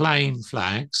completely plain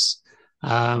flags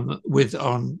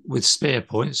with spear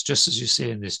points, just as you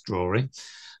see in this drawing.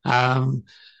 And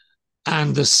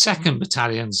the 2nd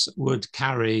battalions would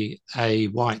carry a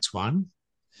white one,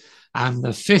 and the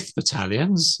 5th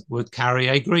battalions would carry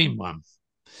a green one.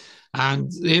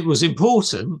 And it was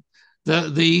important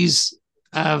that these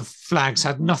flags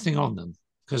had nothing on them,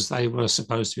 because they were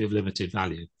supposed to be of limited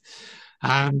value.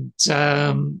 And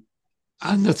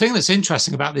the thing that's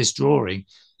interesting about this drawing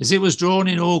is it was drawn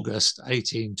in August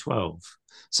 1812.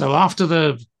 So after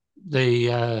the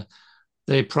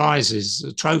the prizes,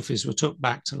 the trophies were took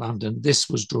back to London. This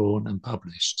was drawn and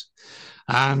published.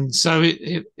 And so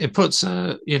it puts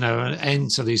an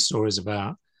end to these stories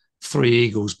about 3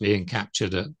 eagles being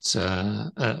captured at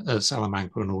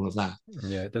Salamanca and all of that.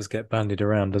 Yeah, it does get bandied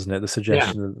around, doesn't it? The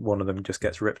suggestion that one of them just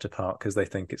gets ripped apart because they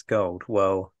think it's gold.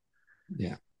 Well,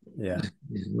 yeah. Yeah.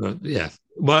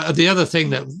 Well, the other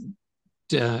thing that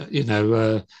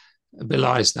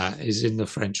belies that is in the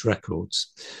French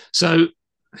records. So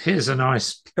here's a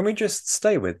nice. Can we just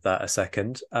stay with that a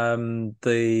second? You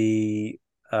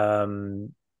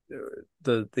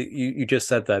just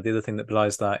said there. The other thing that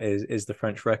belies that is the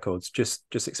French records. Just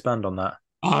expand on that.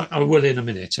 I will in a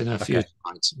minute, in a few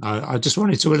slides. I just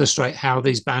wanted to illustrate how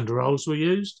these banderoles were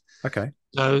used. Okay.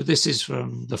 So this is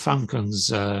from the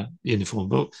Funkens uniform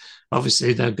book.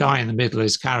 Obviously, the guy in the middle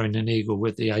is carrying an eagle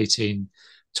with the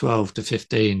 1812 to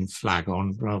 15 flag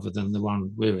on, rather than the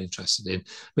one we're interested in.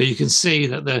 But you can see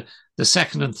that the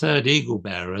second and third eagle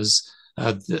bearers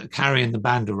are carrying the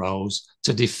banderoles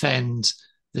to defend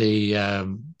the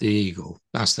eagle.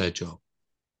 That's their job.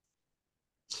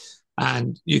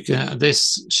 And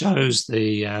this shows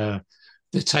the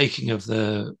taking of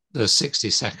the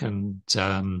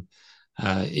 62nd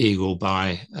eagle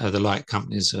by the light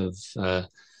companies of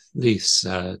Leith's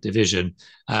division.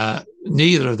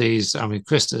 Neither of these, I mean,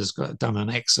 Krista's done an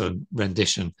excellent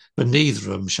rendition, but neither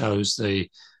of them shows the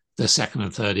second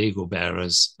and third eagle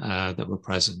bearers that were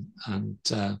present. And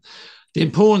the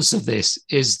importance of this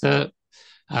is that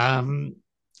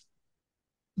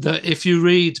if you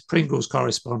read Pringle's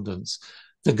correspondence,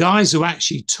 the guys who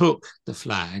actually took the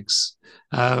flags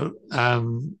were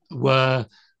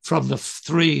from the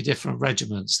 3 different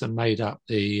regiments that made up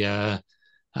the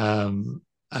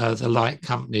light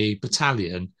company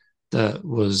battalion that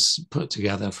was put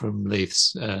together from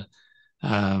Leith's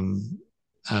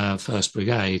 1st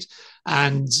Brigade.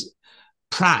 And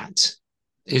Pratt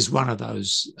is one of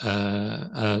those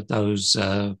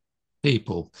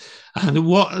people. And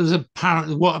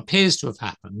what appears to have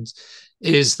happened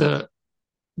is that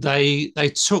they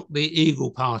took the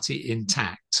Eagle Party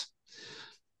intact.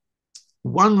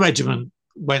 One regiment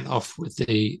went off with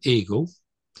the Eagle.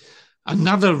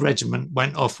 Another regiment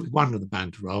went off with one of the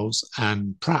banderoles,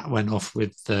 and Pratt went off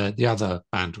with the other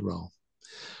banderole.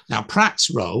 Now, Pratt's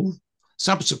role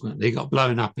subsequently got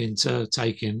blown up into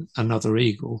taking another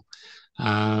Eagle,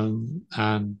 and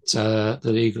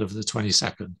the Eagle of the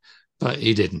 22nd, but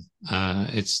he didn't.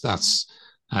 That's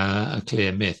a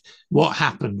clear myth. What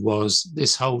happened was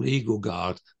this whole Eagle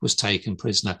Guard was taken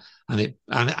prisoner, and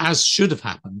as should have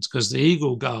happened, because the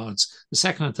Eagle Guards, the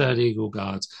 2nd and 3rd Eagle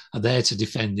Guards, are there to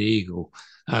defend the Eagle.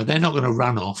 They're not going to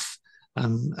run off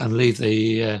and leave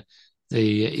the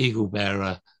Eagle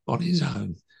bearer on his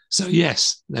own. So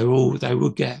yes, they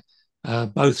would get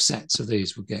both sets of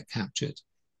these would get captured.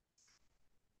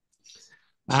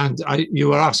 And you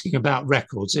were asking about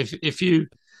records. If you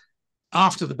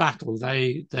after the battle,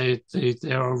 there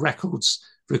are records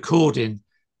recording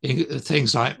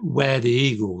things like where the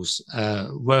Eagles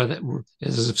were.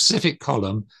 There's a specific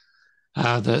column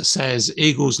that says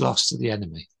Eagles lost to the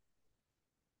enemy,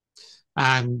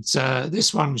 and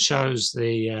this one shows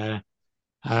the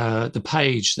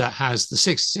page that has the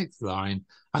 66th line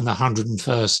and the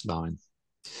 101st line,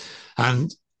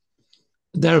 and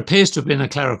there appears to have been a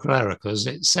clerical error, because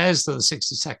it says that the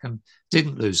 62nd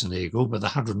didn't lose an eagle, but the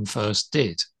 101st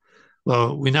did.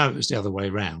 Well, we know it was the other way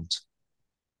around.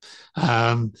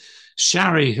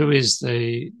 Sharry, who is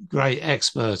the great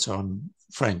expert on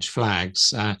French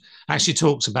flags, actually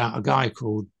talks about a guy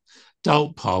called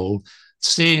Daltpole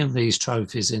seeing these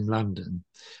trophies in London,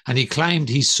 and he claimed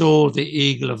he saw the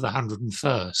eagle of the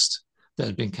 101st that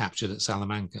had been captured at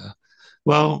Salamanca.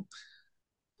 Well,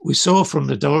 we saw from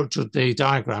the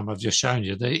diagram I've just shown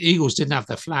you, the eagles didn't have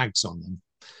their flags on them.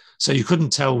 So you couldn't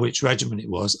tell which regiment it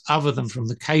was, other than from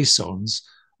the caissons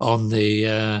on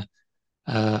the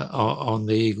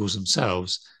eagles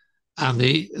themselves. And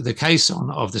the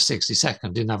caisson of the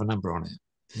 62nd didn't have a number on it.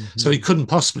 Mm-hmm. So he couldn't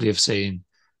possibly have seen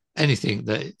anything.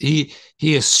 That he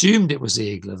assumed it was the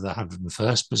eagle of the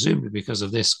 101st, presumably because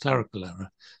of this clerical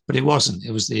error, but it wasn't.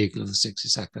 It was the eagle of the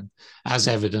 62nd, as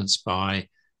evidenced by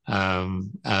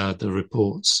the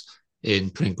reports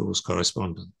in Pringle's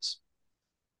correspondence.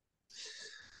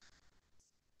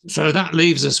 So that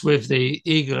leaves us with the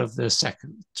eagle of the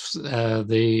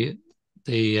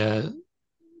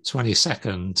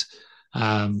 22nd,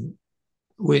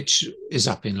 which is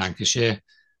up in Lancashire,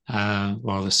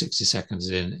 while the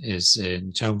 62nd is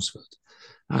in Chelmsford.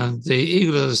 And the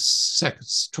eagle of the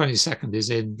 22nd is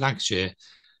in Lancashire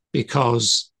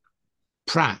because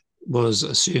Pratt was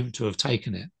assumed to have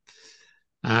taken it.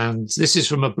 And this is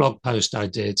from a blog post I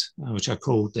did, which I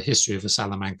called The History of a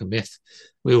Salamanca Myth.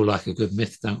 We all like a good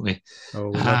myth, don't we? Oh,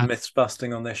 we love myths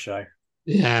busting on this show.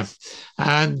 Yeah.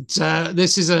 And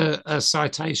this is a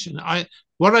citation.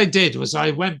 What I did was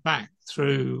I went back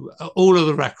through all of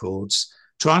the records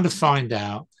trying to find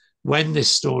out when this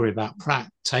story about Pratt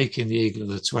taking the Eagle of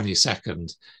the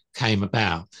 22nd came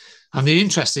about. And the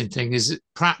interesting thing is that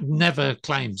Pratt never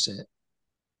claims it.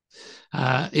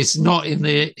 It's not in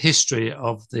the history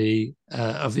of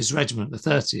his regiment, the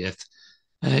 30th.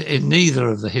 In neither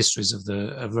of the histories of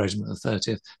the regiment, the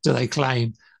 30th, do they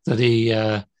claim that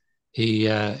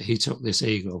he took this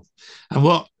eagle. And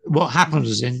what happened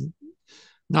was in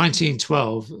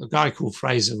 1912, a guy called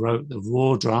Fraser wrote the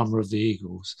War Drama of the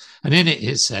Eagles, and in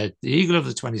it said the Eagle of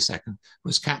the 22nd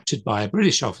was captured by a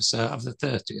British officer of the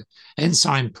 30th,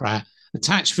 Ensign Pratt,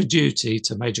 attached for duty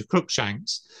to Major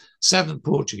Cruikshank's 7th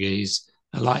Portuguese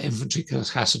Light Infantry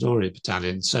Caçadores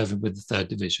Battalion, serving with the 3rd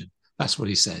Division. That's what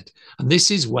he said. And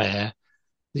this is where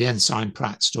the Ensign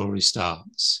Pratt story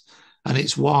starts. And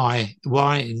it's why in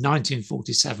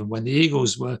 1947, when the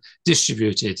Eagles were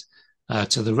distributed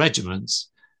to the regiments,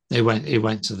 it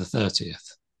went to the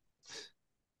 30th.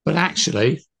 But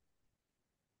actually,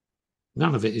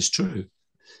 none of it is true.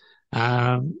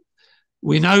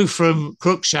 We know from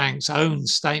Cruikshank's own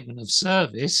statement of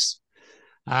service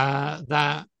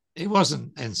that it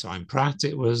wasn't Ensign Pratt.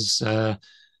 It was,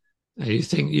 you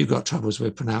think you've got troubles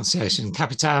with pronunciation,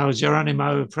 Capital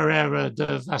Geronimo Pereira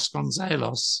de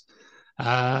Vasconcelos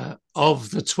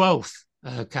of the 12th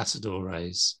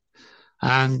Caçadores.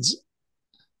 And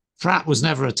Pratt was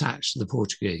never attached to the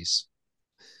Portuguese.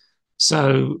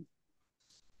 So,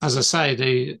 as I say,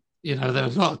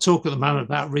 there's a lot of talk at the moment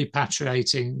about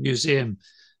repatriating museum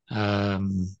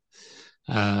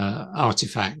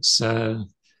artifacts. The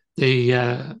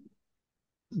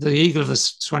Eagle of the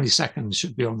 22nd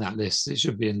should be on that list. It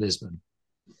should be in Lisbon.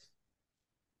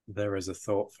 There is a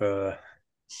thought for...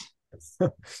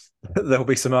 There'll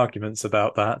be some arguments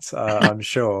about that, I'm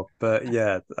sure. But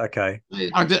yeah, okay.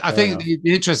 I think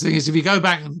the interesting thing is if you go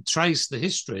back and trace the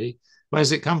history,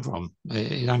 where's it come from?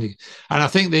 And I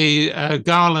think the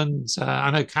Garland,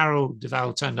 I know Carol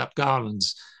Duval turned up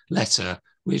Garland's letter,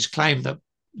 which claimed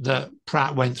that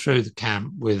Pratt went through the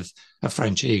camp with a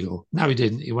French eagle. No, he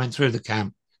didn't. He went through the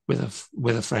camp with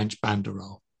a French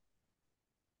banderole.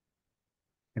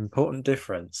 Important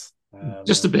difference.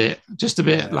 Just a bit,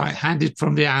 like handed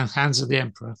from the hands of the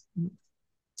emperor.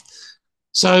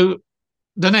 So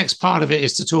the next part of it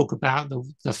is to talk about the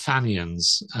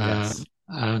Fanians. Yes.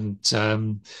 And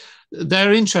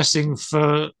they're interesting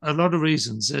for a lot of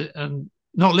reasons, and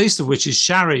not least of which is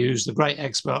Sharry, who's the great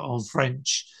expert on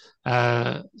French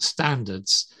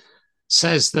standards,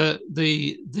 says that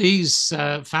these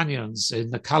Fanians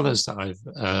in the colours that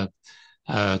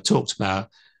I've talked about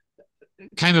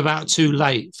came about too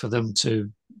late for them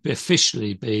to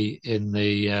officially be in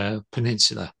the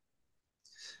peninsula.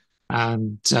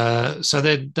 And so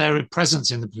their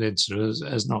presence in the peninsula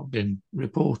has not been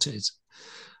reported.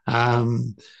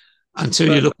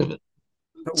 Until you look at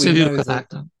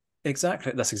that.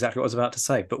 Exactly. That's exactly what I was about to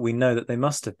say. But we know that they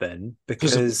must have been,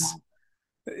 because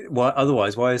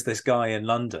otherwise, why is this guy in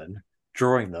London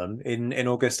drawing them in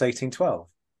August 1812?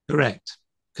 Correct.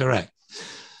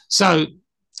 So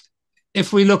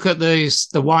if we look at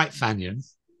the white Fanian,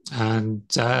 and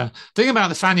the thing about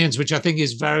the Fanians, which I think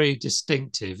is very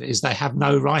distinctive, is they have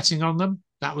no writing on them.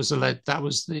 That was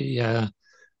the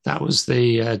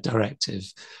directive,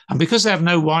 and because they have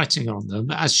no writing on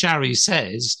them, as Sharry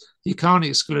says, you can't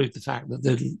exclude the fact that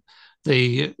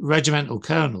the regimental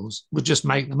colonels would just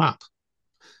make them up.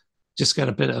 Just get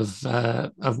a bit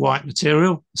of white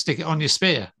material, stick it on your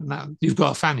spear, and you've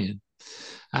got a Fanian.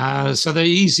 So they're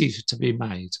easy to be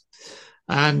made.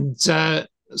 And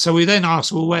so we then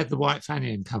ask, well, where did the white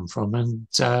Fanian come from? And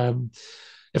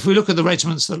if we look at the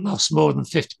regiments that lost more than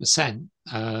 50%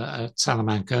 at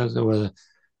Salamanca, there were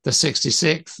the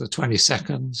 66th, the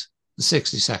 22nd, the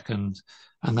 62nd,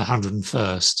 and the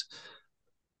 101st.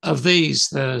 Of these,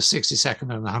 the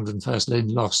 62nd and the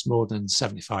 101st lost more than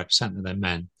 75% of their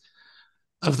men.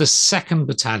 Of the 2nd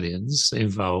battalions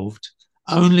involved,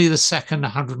 only the 2nd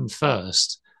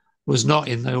 101st was not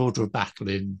in the order of battle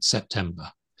in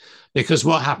September. Because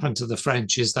what happened to the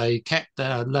French is they kept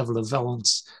their level of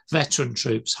veteran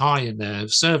troops high in their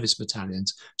service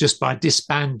battalions just by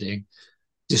disbanding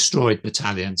destroyed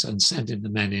battalions and sending the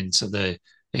men into the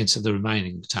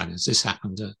remaining battalions. This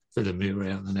happened at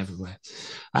Villamuriel and everywhere.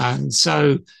 And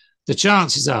so the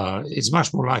chances are it's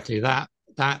much more likely that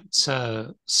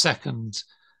 2nd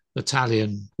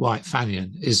Battalion White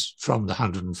Fanian is from the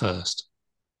 101st.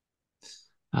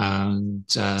 And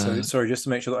So, sorry, just to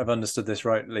make sure that I've understood this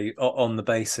rightly, on the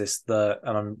basis that,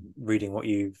 and I'm reading what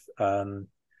you've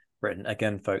written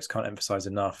again, folks, can't emphasize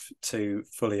enough to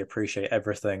fully appreciate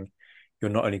everything.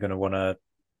 You're not only going to want to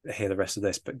hear the rest of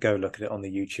this, but go look at it on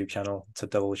the YouTube channel to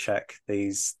double check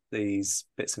these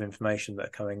bits of information that are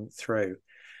coming through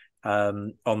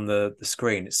on the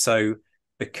screen. So,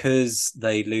 because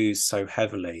they lose so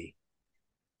heavily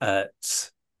at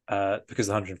because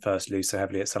the 101st lose so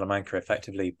heavily at Salamanca,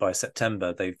 effectively by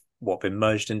September, they've been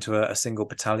merged into a single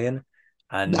battalion.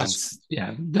 And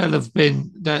they'll have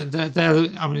been.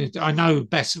 I mean, I know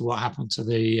better what happened to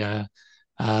the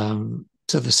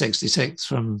 66th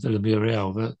from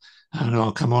Villamuriel, but and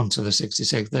I'll come on to the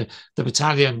 66th. The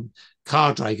battalion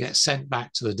cadre gets sent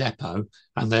back to the depot,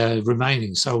 and their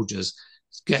remaining soldiers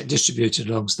get distributed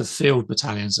amongst the field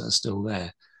battalions that are still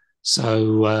there.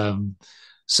 So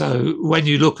when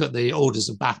you look at the orders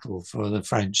of battle for the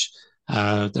French,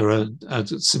 there are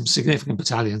some significant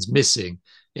battalions missing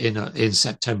in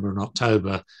September and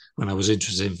October when I was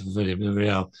interested in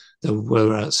Villamuriel that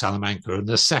were at Salamanca, and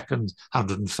the second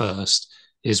 101st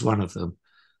is one of them.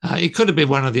 It could have been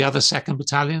one of the other second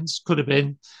battalions, could have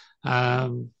been,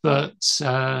 but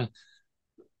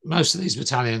most of these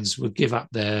battalions would give up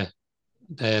their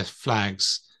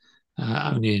flags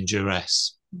only in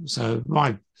duress. So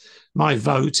my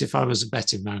vote, if I was a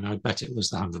betting man, I'd bet it was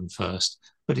the 101st,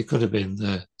 but it could have been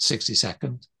the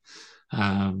 62nd.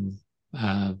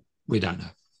 We don't know.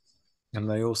 And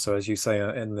they also, as you say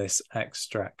in this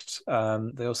extract,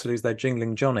 they also lose their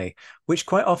jingling Johnny, which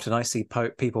quite often I see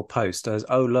people post as,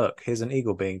 "Oh, look, here's an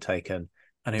eagle being taken,"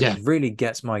 and it really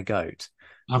gets my goat.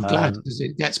 I'm glad, because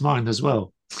it gets mine as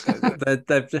well.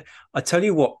 I tell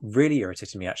you what really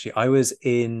irritated me, actually. I was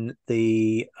in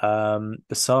the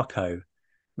Basarco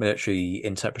Military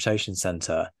Interpretation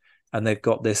Center, and they've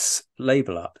got this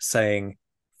label up saying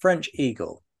French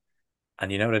Eagle.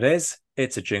 And you know what it is?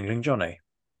 It's a jingling Johnny.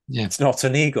 Yeah. It's not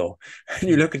an eagle. And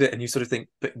you look at it and you sort of think,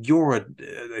 but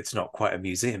it's not quite a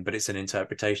museum, but it's an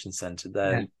interpretation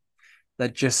center. They're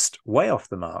just way off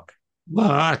the mark.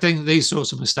 Well, I think these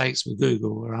sorts of mistakes with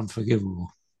Google are unforgivable.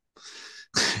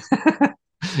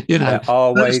 There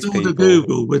are ways people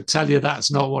Google would tell you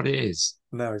that's not what it is.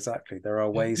 No, exactly. There are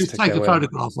ways just to take a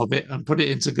photograph of it and put it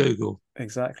into Google.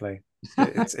 Exactly.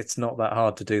 It's not that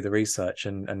hard to do the research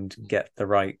and get the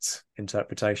right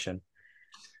interpretation.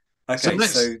 Okay, so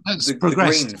let's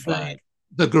progress. The green flag.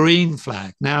 The green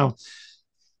flag. Now,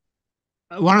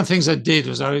 one of the things I did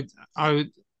was I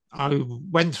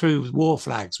went through War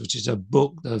Flags, which is a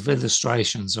book of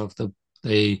illustrations of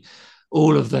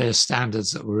all of their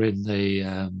standards that were in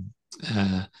the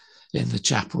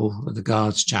chapel, the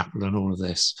guards' chapel, and all of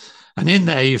this. And in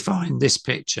there, you find this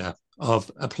picture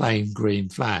of a plain green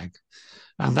flag,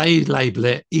 and they label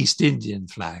it East Indian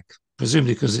flag,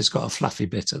 presumably because it's got a fluffy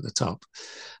bit at the top.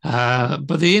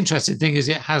 But the interesting thing is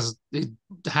it has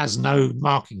no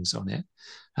markings on it.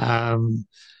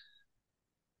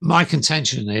 My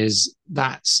contention is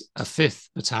that's a 5th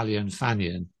Battalion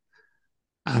Fanion,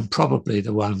 and probably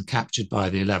the one captured by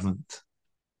the 11th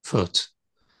Foot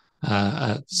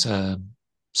at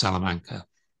Salamanca.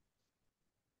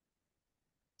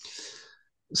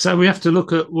 So we have to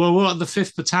look at, well, what are the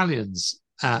 5th battalions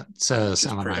at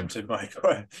Salamanca? Preempted my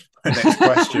next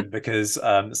question, because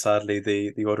sadly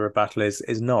the order of battle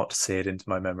is not seared into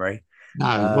my memory.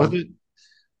 No,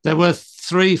 there were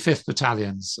 3 5th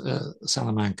battalions at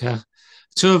Salamanca.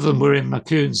 2 of them were in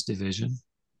Macoun's division,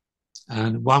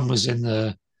 and one was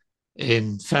in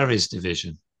Ferry's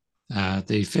division,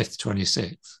 the 5th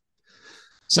 26th.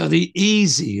 So the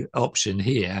easy option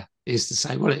here is to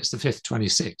say, well, it's the 5th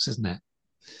 26th, isn't it?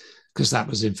 Because that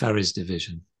was in Ferry's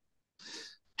division.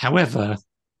 However,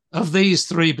 of these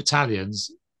 3 battalions,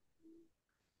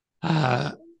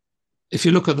 if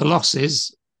you look at the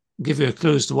losses, give you a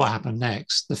clue as to what happened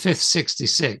next. The 5th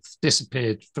 66th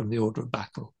disappeared from the order of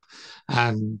battle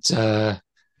and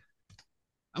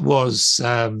was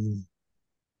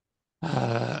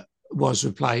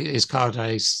replaced, his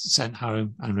cadre sent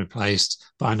home and replaced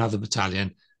by another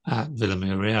battalion at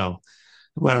Villamuriel,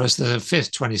 whereas the 5th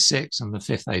 26th and the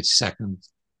 5th 82nd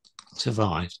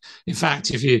survived. In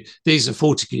fact, these are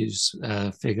Fortescue's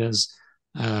figures.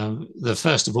 The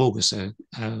 1st of August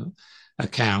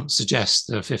account suggests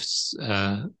the 5th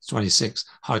 26th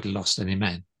hardly lost any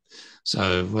men.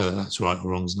 So whether that's right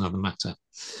or wrong is another matter.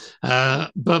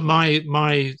 But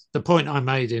the point I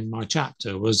made in my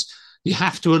chapter was you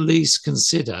have to at least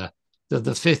consider that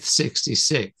the 5th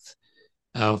 66th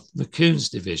of Macoun's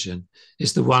division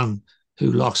is the one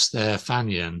who lost their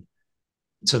Fanion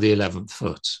to the 11th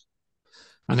Foot.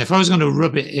 And if I was going to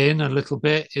rub it in a little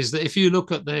bit, is that if you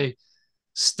look at the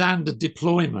standard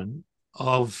deployment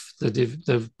of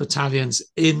the battalions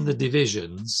in the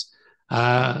divisions,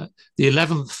 the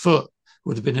 11th Foot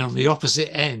would have been on the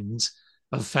opposite end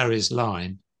of Ferry's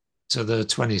line to the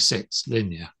 26th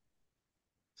Linear.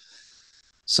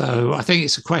 So I think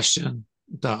it's a question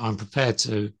that I'm prepared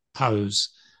to pose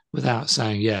without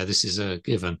saying, yeah, this is a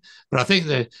given. But I think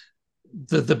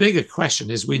the bigger question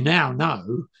is we now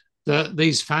know that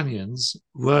these Fanians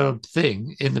were a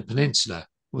thing in the peninsula,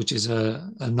 which is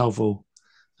a novel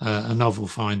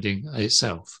finding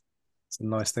itself. It's a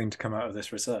nice thing to come out of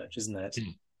this research, isn't it?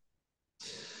 Yeah.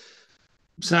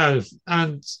 So,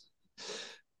 and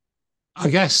I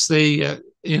guess to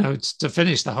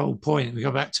finish the whole point, we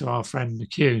go back to our friend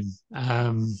McCune.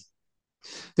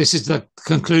 This is the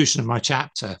conclusion of my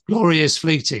chapter. Glory is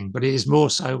fleeting, but it is more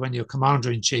so when your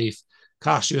commander-in-chief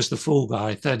casts you as the fall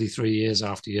guy 33 years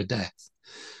after your death.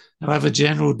 However,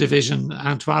 General Division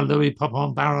Antoine Louis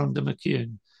Papon Baron de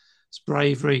McCune, his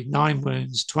bravery, 9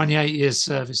 wounds, 28 years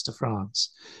service to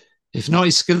France. If not,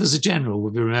 his skill as a general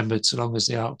will be remembered so long as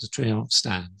the Arc de Triomphe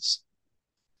stands.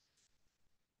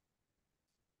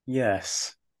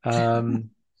 Yes.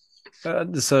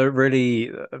 So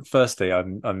really, firstly,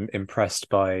 I'm impressed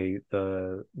by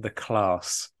the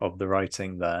class of the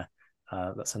writing there.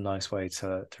 That's a nice way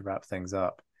to wrap things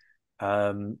up.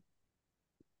 But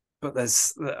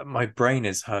my brain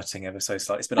is hurting ever so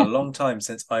slightly. It's been a long time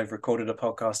since I've recorded a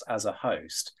podcast as a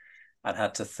host and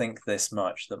had to think this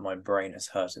much that my brain has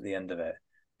hurt at the end of it.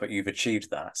 But you've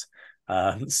achieved that.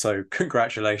 So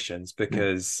congratulations,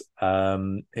 because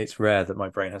it's rare that my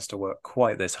brain has to work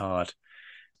quite this hard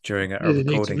during a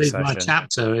recording session. My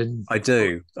chapter I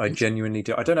do. I genuinely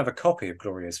do. I don't have a copy of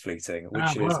Glorious Fleeting,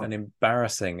 which is an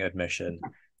embarrassing admission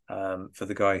for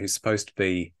the guy who's supposed to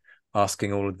be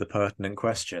asking all of the pertinent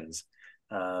questions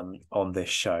on this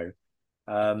show.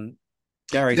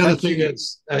 Garry, the other thing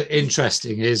that's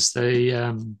interesting is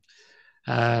in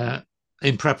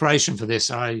preparation for this,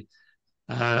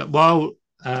 while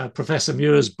Professor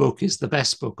Muir's book is the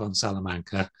best book on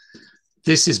Salamanca,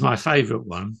 this is my favourite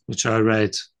one, which I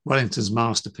read, Wellington's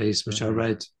masterpiece, which I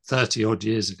read 30 odd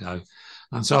years ago.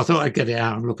 And so I thought I'd get it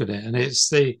out and look at it. And it's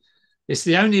the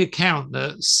only account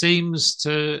that seems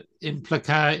to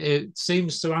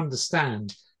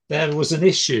understand there was an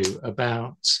issue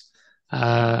about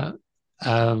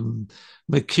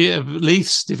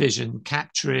Leith's division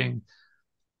capturing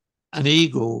an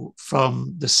eagle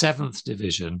from the 7th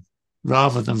Division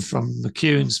rather than from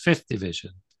McCune's 5th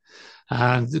Division.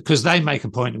 And because they make a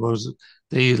point, was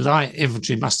the light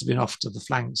infantry must have been off to the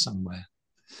flank somewhere.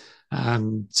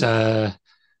 But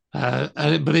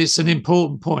it's an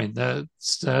important point that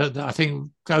I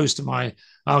think goes to my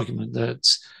argument that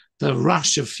the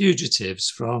rush of fugitives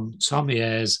from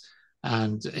Thomières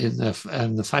and in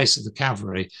the face of the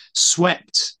cavalry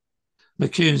swept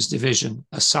McCune's division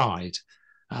aside,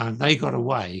 and they got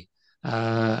away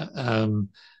to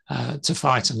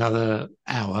fight another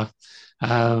hour,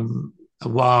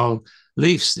 while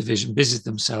Leith's division busied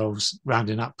themselves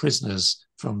rounding up prisoners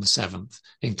from the 7th,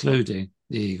 including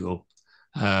the eagle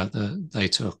that they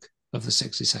took of the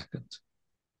 62nd.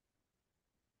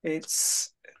 It's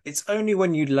only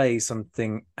when you lay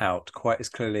something out quite as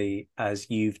clearly as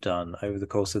you've done over the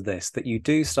course of this that you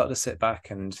do start to sit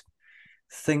back and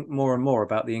think more and more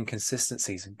about the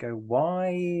inconsistencies and go,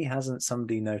 why hasn't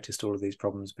somebody noticed all of these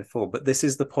problems before? But this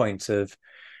is the point of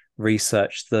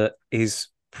research that is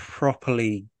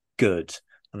properly good.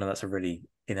 I know that's a really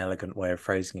inelegant way of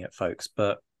phrasing it, folks,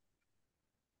 but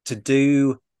to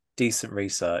do decent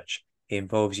research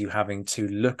involves you having to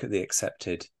look at the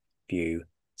accepted view,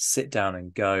 sit down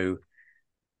and go,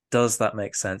 does that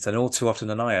make sense? And all too often,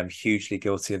 and I am hugely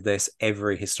guilty of this,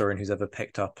 every historian who's ever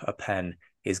picked up a pen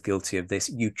is guilty of this.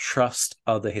 You trust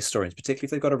other historians, particularly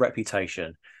if they've got a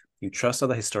reputation. You trust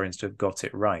other historians to have got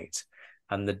it right.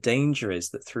 And the danger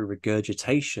is that through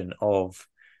regurgitation of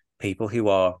people who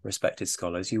are respected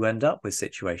scholars, you end up with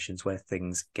situations where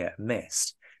things get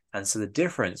missed. And so the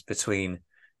difference between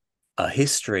a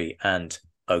history and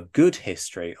a good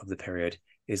history of the period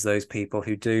is those people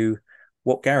who do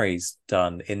what Garry's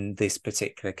done in this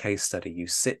particular case study. You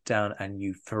sit down and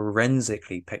you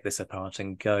forensically pick this apart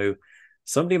and go,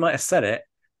 somebody might have said it.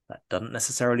 That doesn't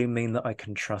necessarily mean that I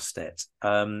can trust it.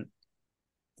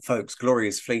 Folks, Glory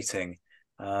is Fleeting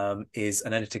is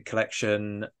an edited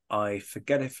collection. I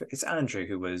forget if it's Andrew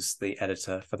who was the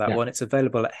editor for that one. It's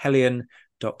available at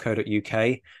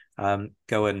hellion.co.uk.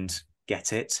 Go and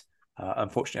get it.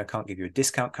 Unfortunately, I can't give you a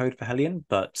discount code for Hellion,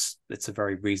 but it's a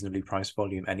very reasonably priced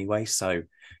volume anyway. So,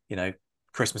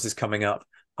 Christmas is coming up.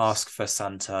 Ask for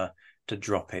Santa to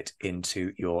drop it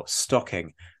into your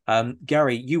stocking.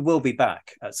 Garry, you will be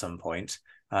back at some point.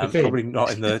 Okay. Probably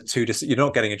not in the too distant. You're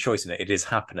not getting a choice in it. It is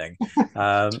happening.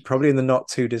 Probably in the not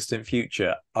too distant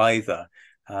future either,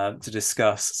 to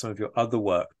discuss some of your other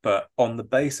work, but on the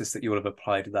basis that you will have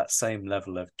applied that same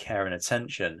level of care and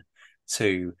attention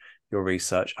to your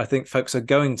research, I think folks are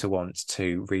going to want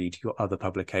to read your other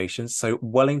publications. So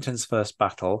Wellington's First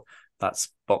Battle, that's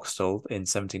Boxtel in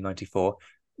 1794.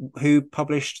 Who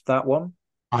published that one?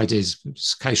 I did.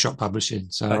 It's K-Shot Publishing.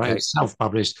 So I Okay,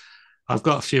 self-published. I've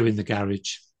got a few in the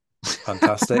garage.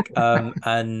 fantastic.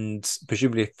 And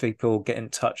presumably if people get in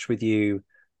touch with you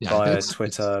Yeah, via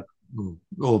Twitter,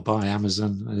 or by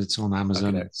Amazon. It's on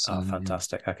Amazon. okay, It's,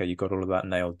 fantastic. Okay, you got all of that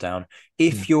nailed down. yeah.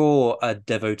 If you're a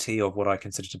devotee of what I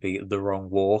consider to be the wrong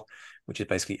war, which is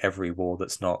basically every war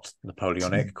that's not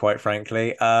Napoleonic, quite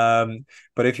frankly.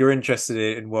 But if you're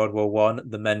interested in World War One,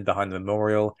 the men behind the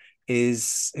memorial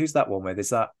is who's that one with? Is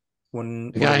that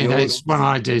one Again, of it's yours? one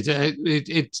I did.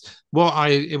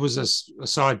 It was a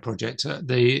side project.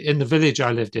 In the village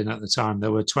I lived in at the time,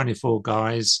 there were 24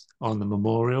 guys on the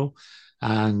memorial,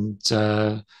 and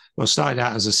started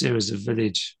out as a series of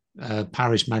village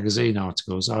parish magazine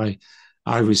articles. I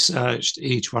researched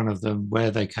each one of them,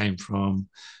 where they came from,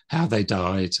 how they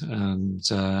died, and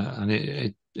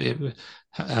I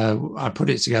put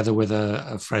it together with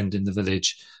a friend in the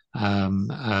village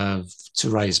to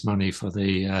raise money for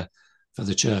the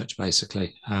church,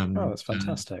 basically. Oh, that's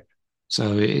fantastic.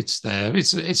 So it's there.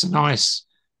 It's a nice.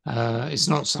 It's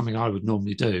not something I would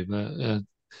normally do, but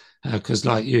because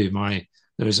like you,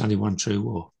 there is only one true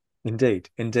war. Indeed,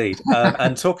 indeed.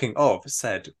 And talking of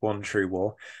said one true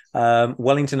war,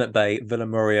 Wellington at Bay, Villa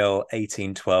Muriel,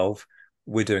 1812.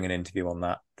 We're doing an interview on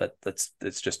that.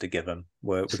 That's just a given.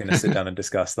 We're going to sit down and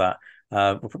discuss that.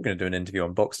 We're probably going to do an interview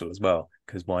on Boxtel as well,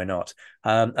 because why not?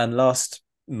 And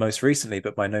most recently,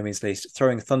 but by no means least,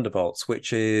 Throwing Thunderbolts,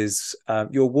 which is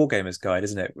your Wargamers guide,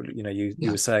 isn't it? You know, you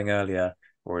were saying earlier,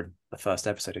 or in the first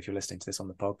episode, if you're listening to this on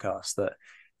the podcast, that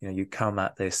you come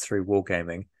at this through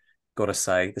wargaming. Got to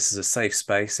say, this is a safe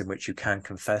space in which you can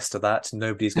confess to that.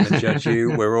 Nobody's going to judge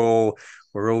you. We're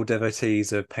all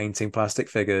devotees of painting plastic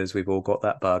figures. We've all got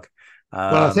that bug.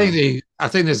 Well, I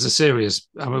think there's a serious.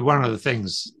 I mean, one of the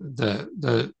things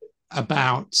that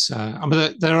about. I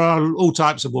mean, there are all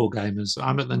types of war gamers.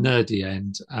 I'm at the nerdy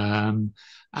end,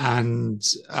 and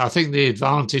I think the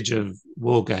advantage of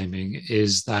wargaming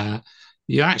is that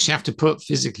you actually have to put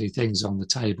physically things on the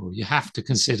table. You have to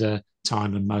consider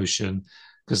time and motion,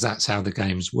 because that's how the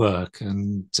games work.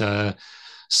 And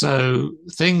so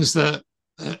things that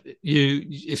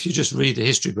if you just read the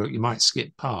history book, you might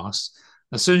skip past.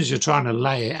 As soon as you're trying to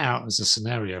lay it out as a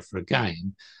scenario for a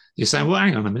game, you're saying, well,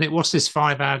 hang on a minute, what's this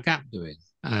 5-hour gap doing?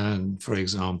 And for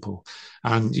example,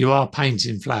 and you are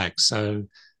painting flags. So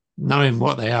knowing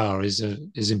what they are is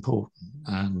important,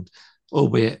 and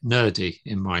albeit nerdy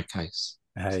in my case.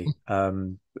 Hey,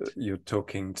 you're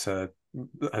talking to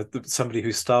somebody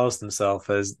who styles themselves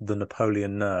as the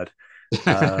Napoleon nerd,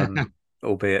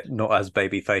 albeit not as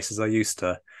babyface as I used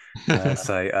to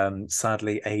say.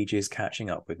 Sadly, age is catching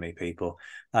up with me, people.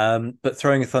 But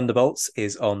Throwing Thunderbolts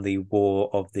is on the War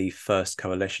of the First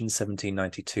Coalition,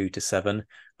 1792 to 7.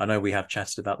 I know we have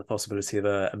chatted about the possibility of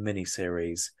a mini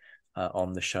series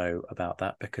on the show about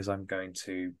that, because I'm going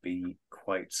to be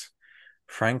quite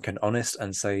frank and honest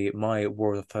and say my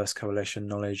War of the First Coalition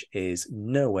knowledge is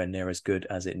nowhere near as good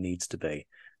as it needs to be.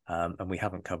 And we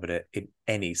haven't covered it in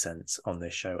any sense on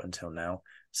this show until now.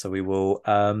 So we will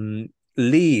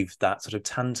leave that sort of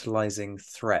tantalizing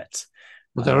threat.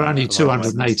 Well, there are only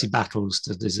 280 battles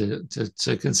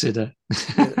to consider.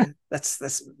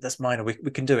 That's minor. We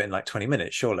can do it in like 20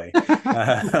 minutes, surely.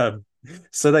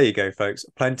 So there you go, folks.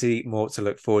 Plenty more to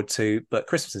look forward to. But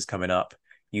Christmas is coming up.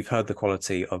 You've heard the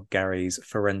quality of Garry's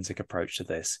forensic approach to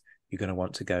this. You're going to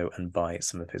want to go and buy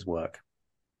some of his work.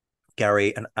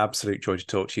 Garry, an absolute joy to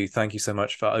talk to you. Thank you so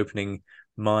much for opening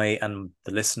my and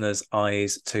the listeners'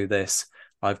 eyes to this.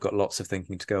 I've got lots of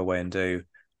thinking to go away and do.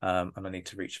 And I need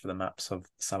to reach for the maps of the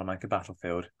Salamanca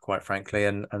battlefield, quite frankly,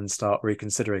 and start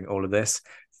reconsidering all of this.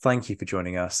 Thank you for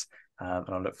joining us. And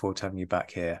I look forward to having you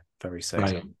back here very soon.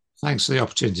 Right. Thanks for the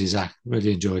opportunity, Zach.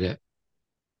 Really enjoyed it.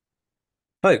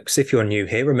 Folks, if you're new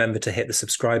here, remember to hit the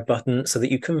subscribe button so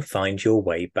that you can find your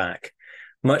way back.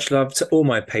 Much love to all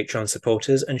my Patreon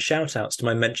supporters, and shout outs to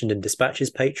my Mentioned in Dispatches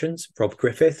patrons, Rob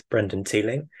Griffith, Brendan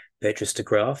Teeling, Beatrice de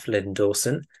Graaf, Lynn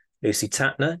Dawson, Lucy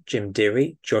Tatner, Jim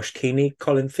Deary, Josh Keeney,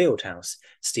 Colin Fieldhouse,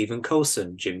 Stephen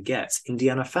Colson, Jim Getz,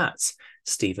 Indiana Fats,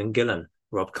 Stephen Gillen,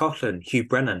 Rob Coughlin, Hugh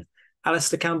Brennan,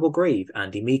 Alistair Campbell-Grieve,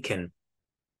 Andy Meakin,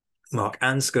 Mark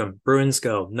Anscombe, Bruins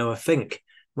Girl, Noah Fink,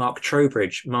 Mark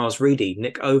Trowbridge, Miles Reedy,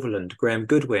 Nick Overland, Graham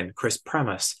Goodwin, Chris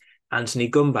Pramus, Anthony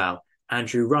Gumbau,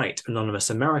 Andrew Wright, Anonymous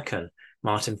American,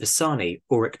 Martin Pisani,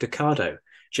 Ulrich Ducado,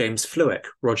 James Fluick,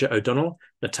 Roger O'Donnell,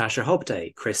 Natasha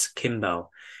Hobday, Chris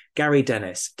Kimball, Gary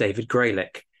Dennis, David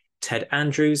Graylick, Ted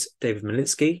Andrews, David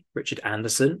Malinsky, Richard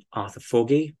Anderson, Arthur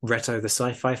Forgy, Reto the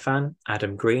Sci-Fi Fan,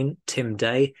 Adam Green, Tim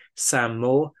Day, Sam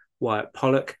Moore, Wyatt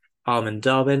Pollock, Armin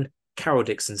Darwin, Carol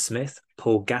Dixon Smith,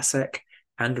 Paul Gasek,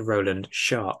 and Roland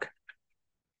Shark.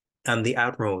 And the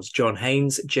Admirals, John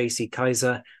Haynes, JC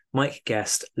Kaiser, Mike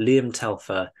Guest, Liam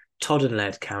Telfer, Todd and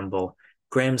Laird Campbell,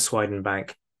 Graham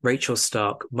Swidenbank, Rachel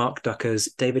Stark, Mark Duckers,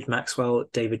 David Maxwell,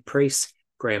 David Priest,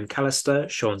 Graham Callister,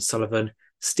 Sean Sullivan,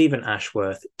 Stephen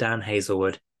Ashworth, Dan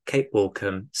Hazelwood, Kate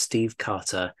Walcombe, Steve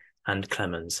Carter, and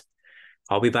Clemens.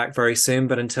 I'll be back very soon,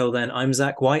 but until then, I'm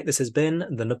Zach White. This has been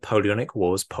the Napoleonic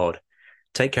Wars Pod.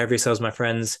 Take care of yourselves, my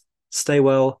friends. Stay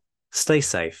well, stay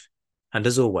safe, and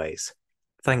as always,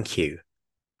 thank you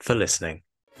for listening.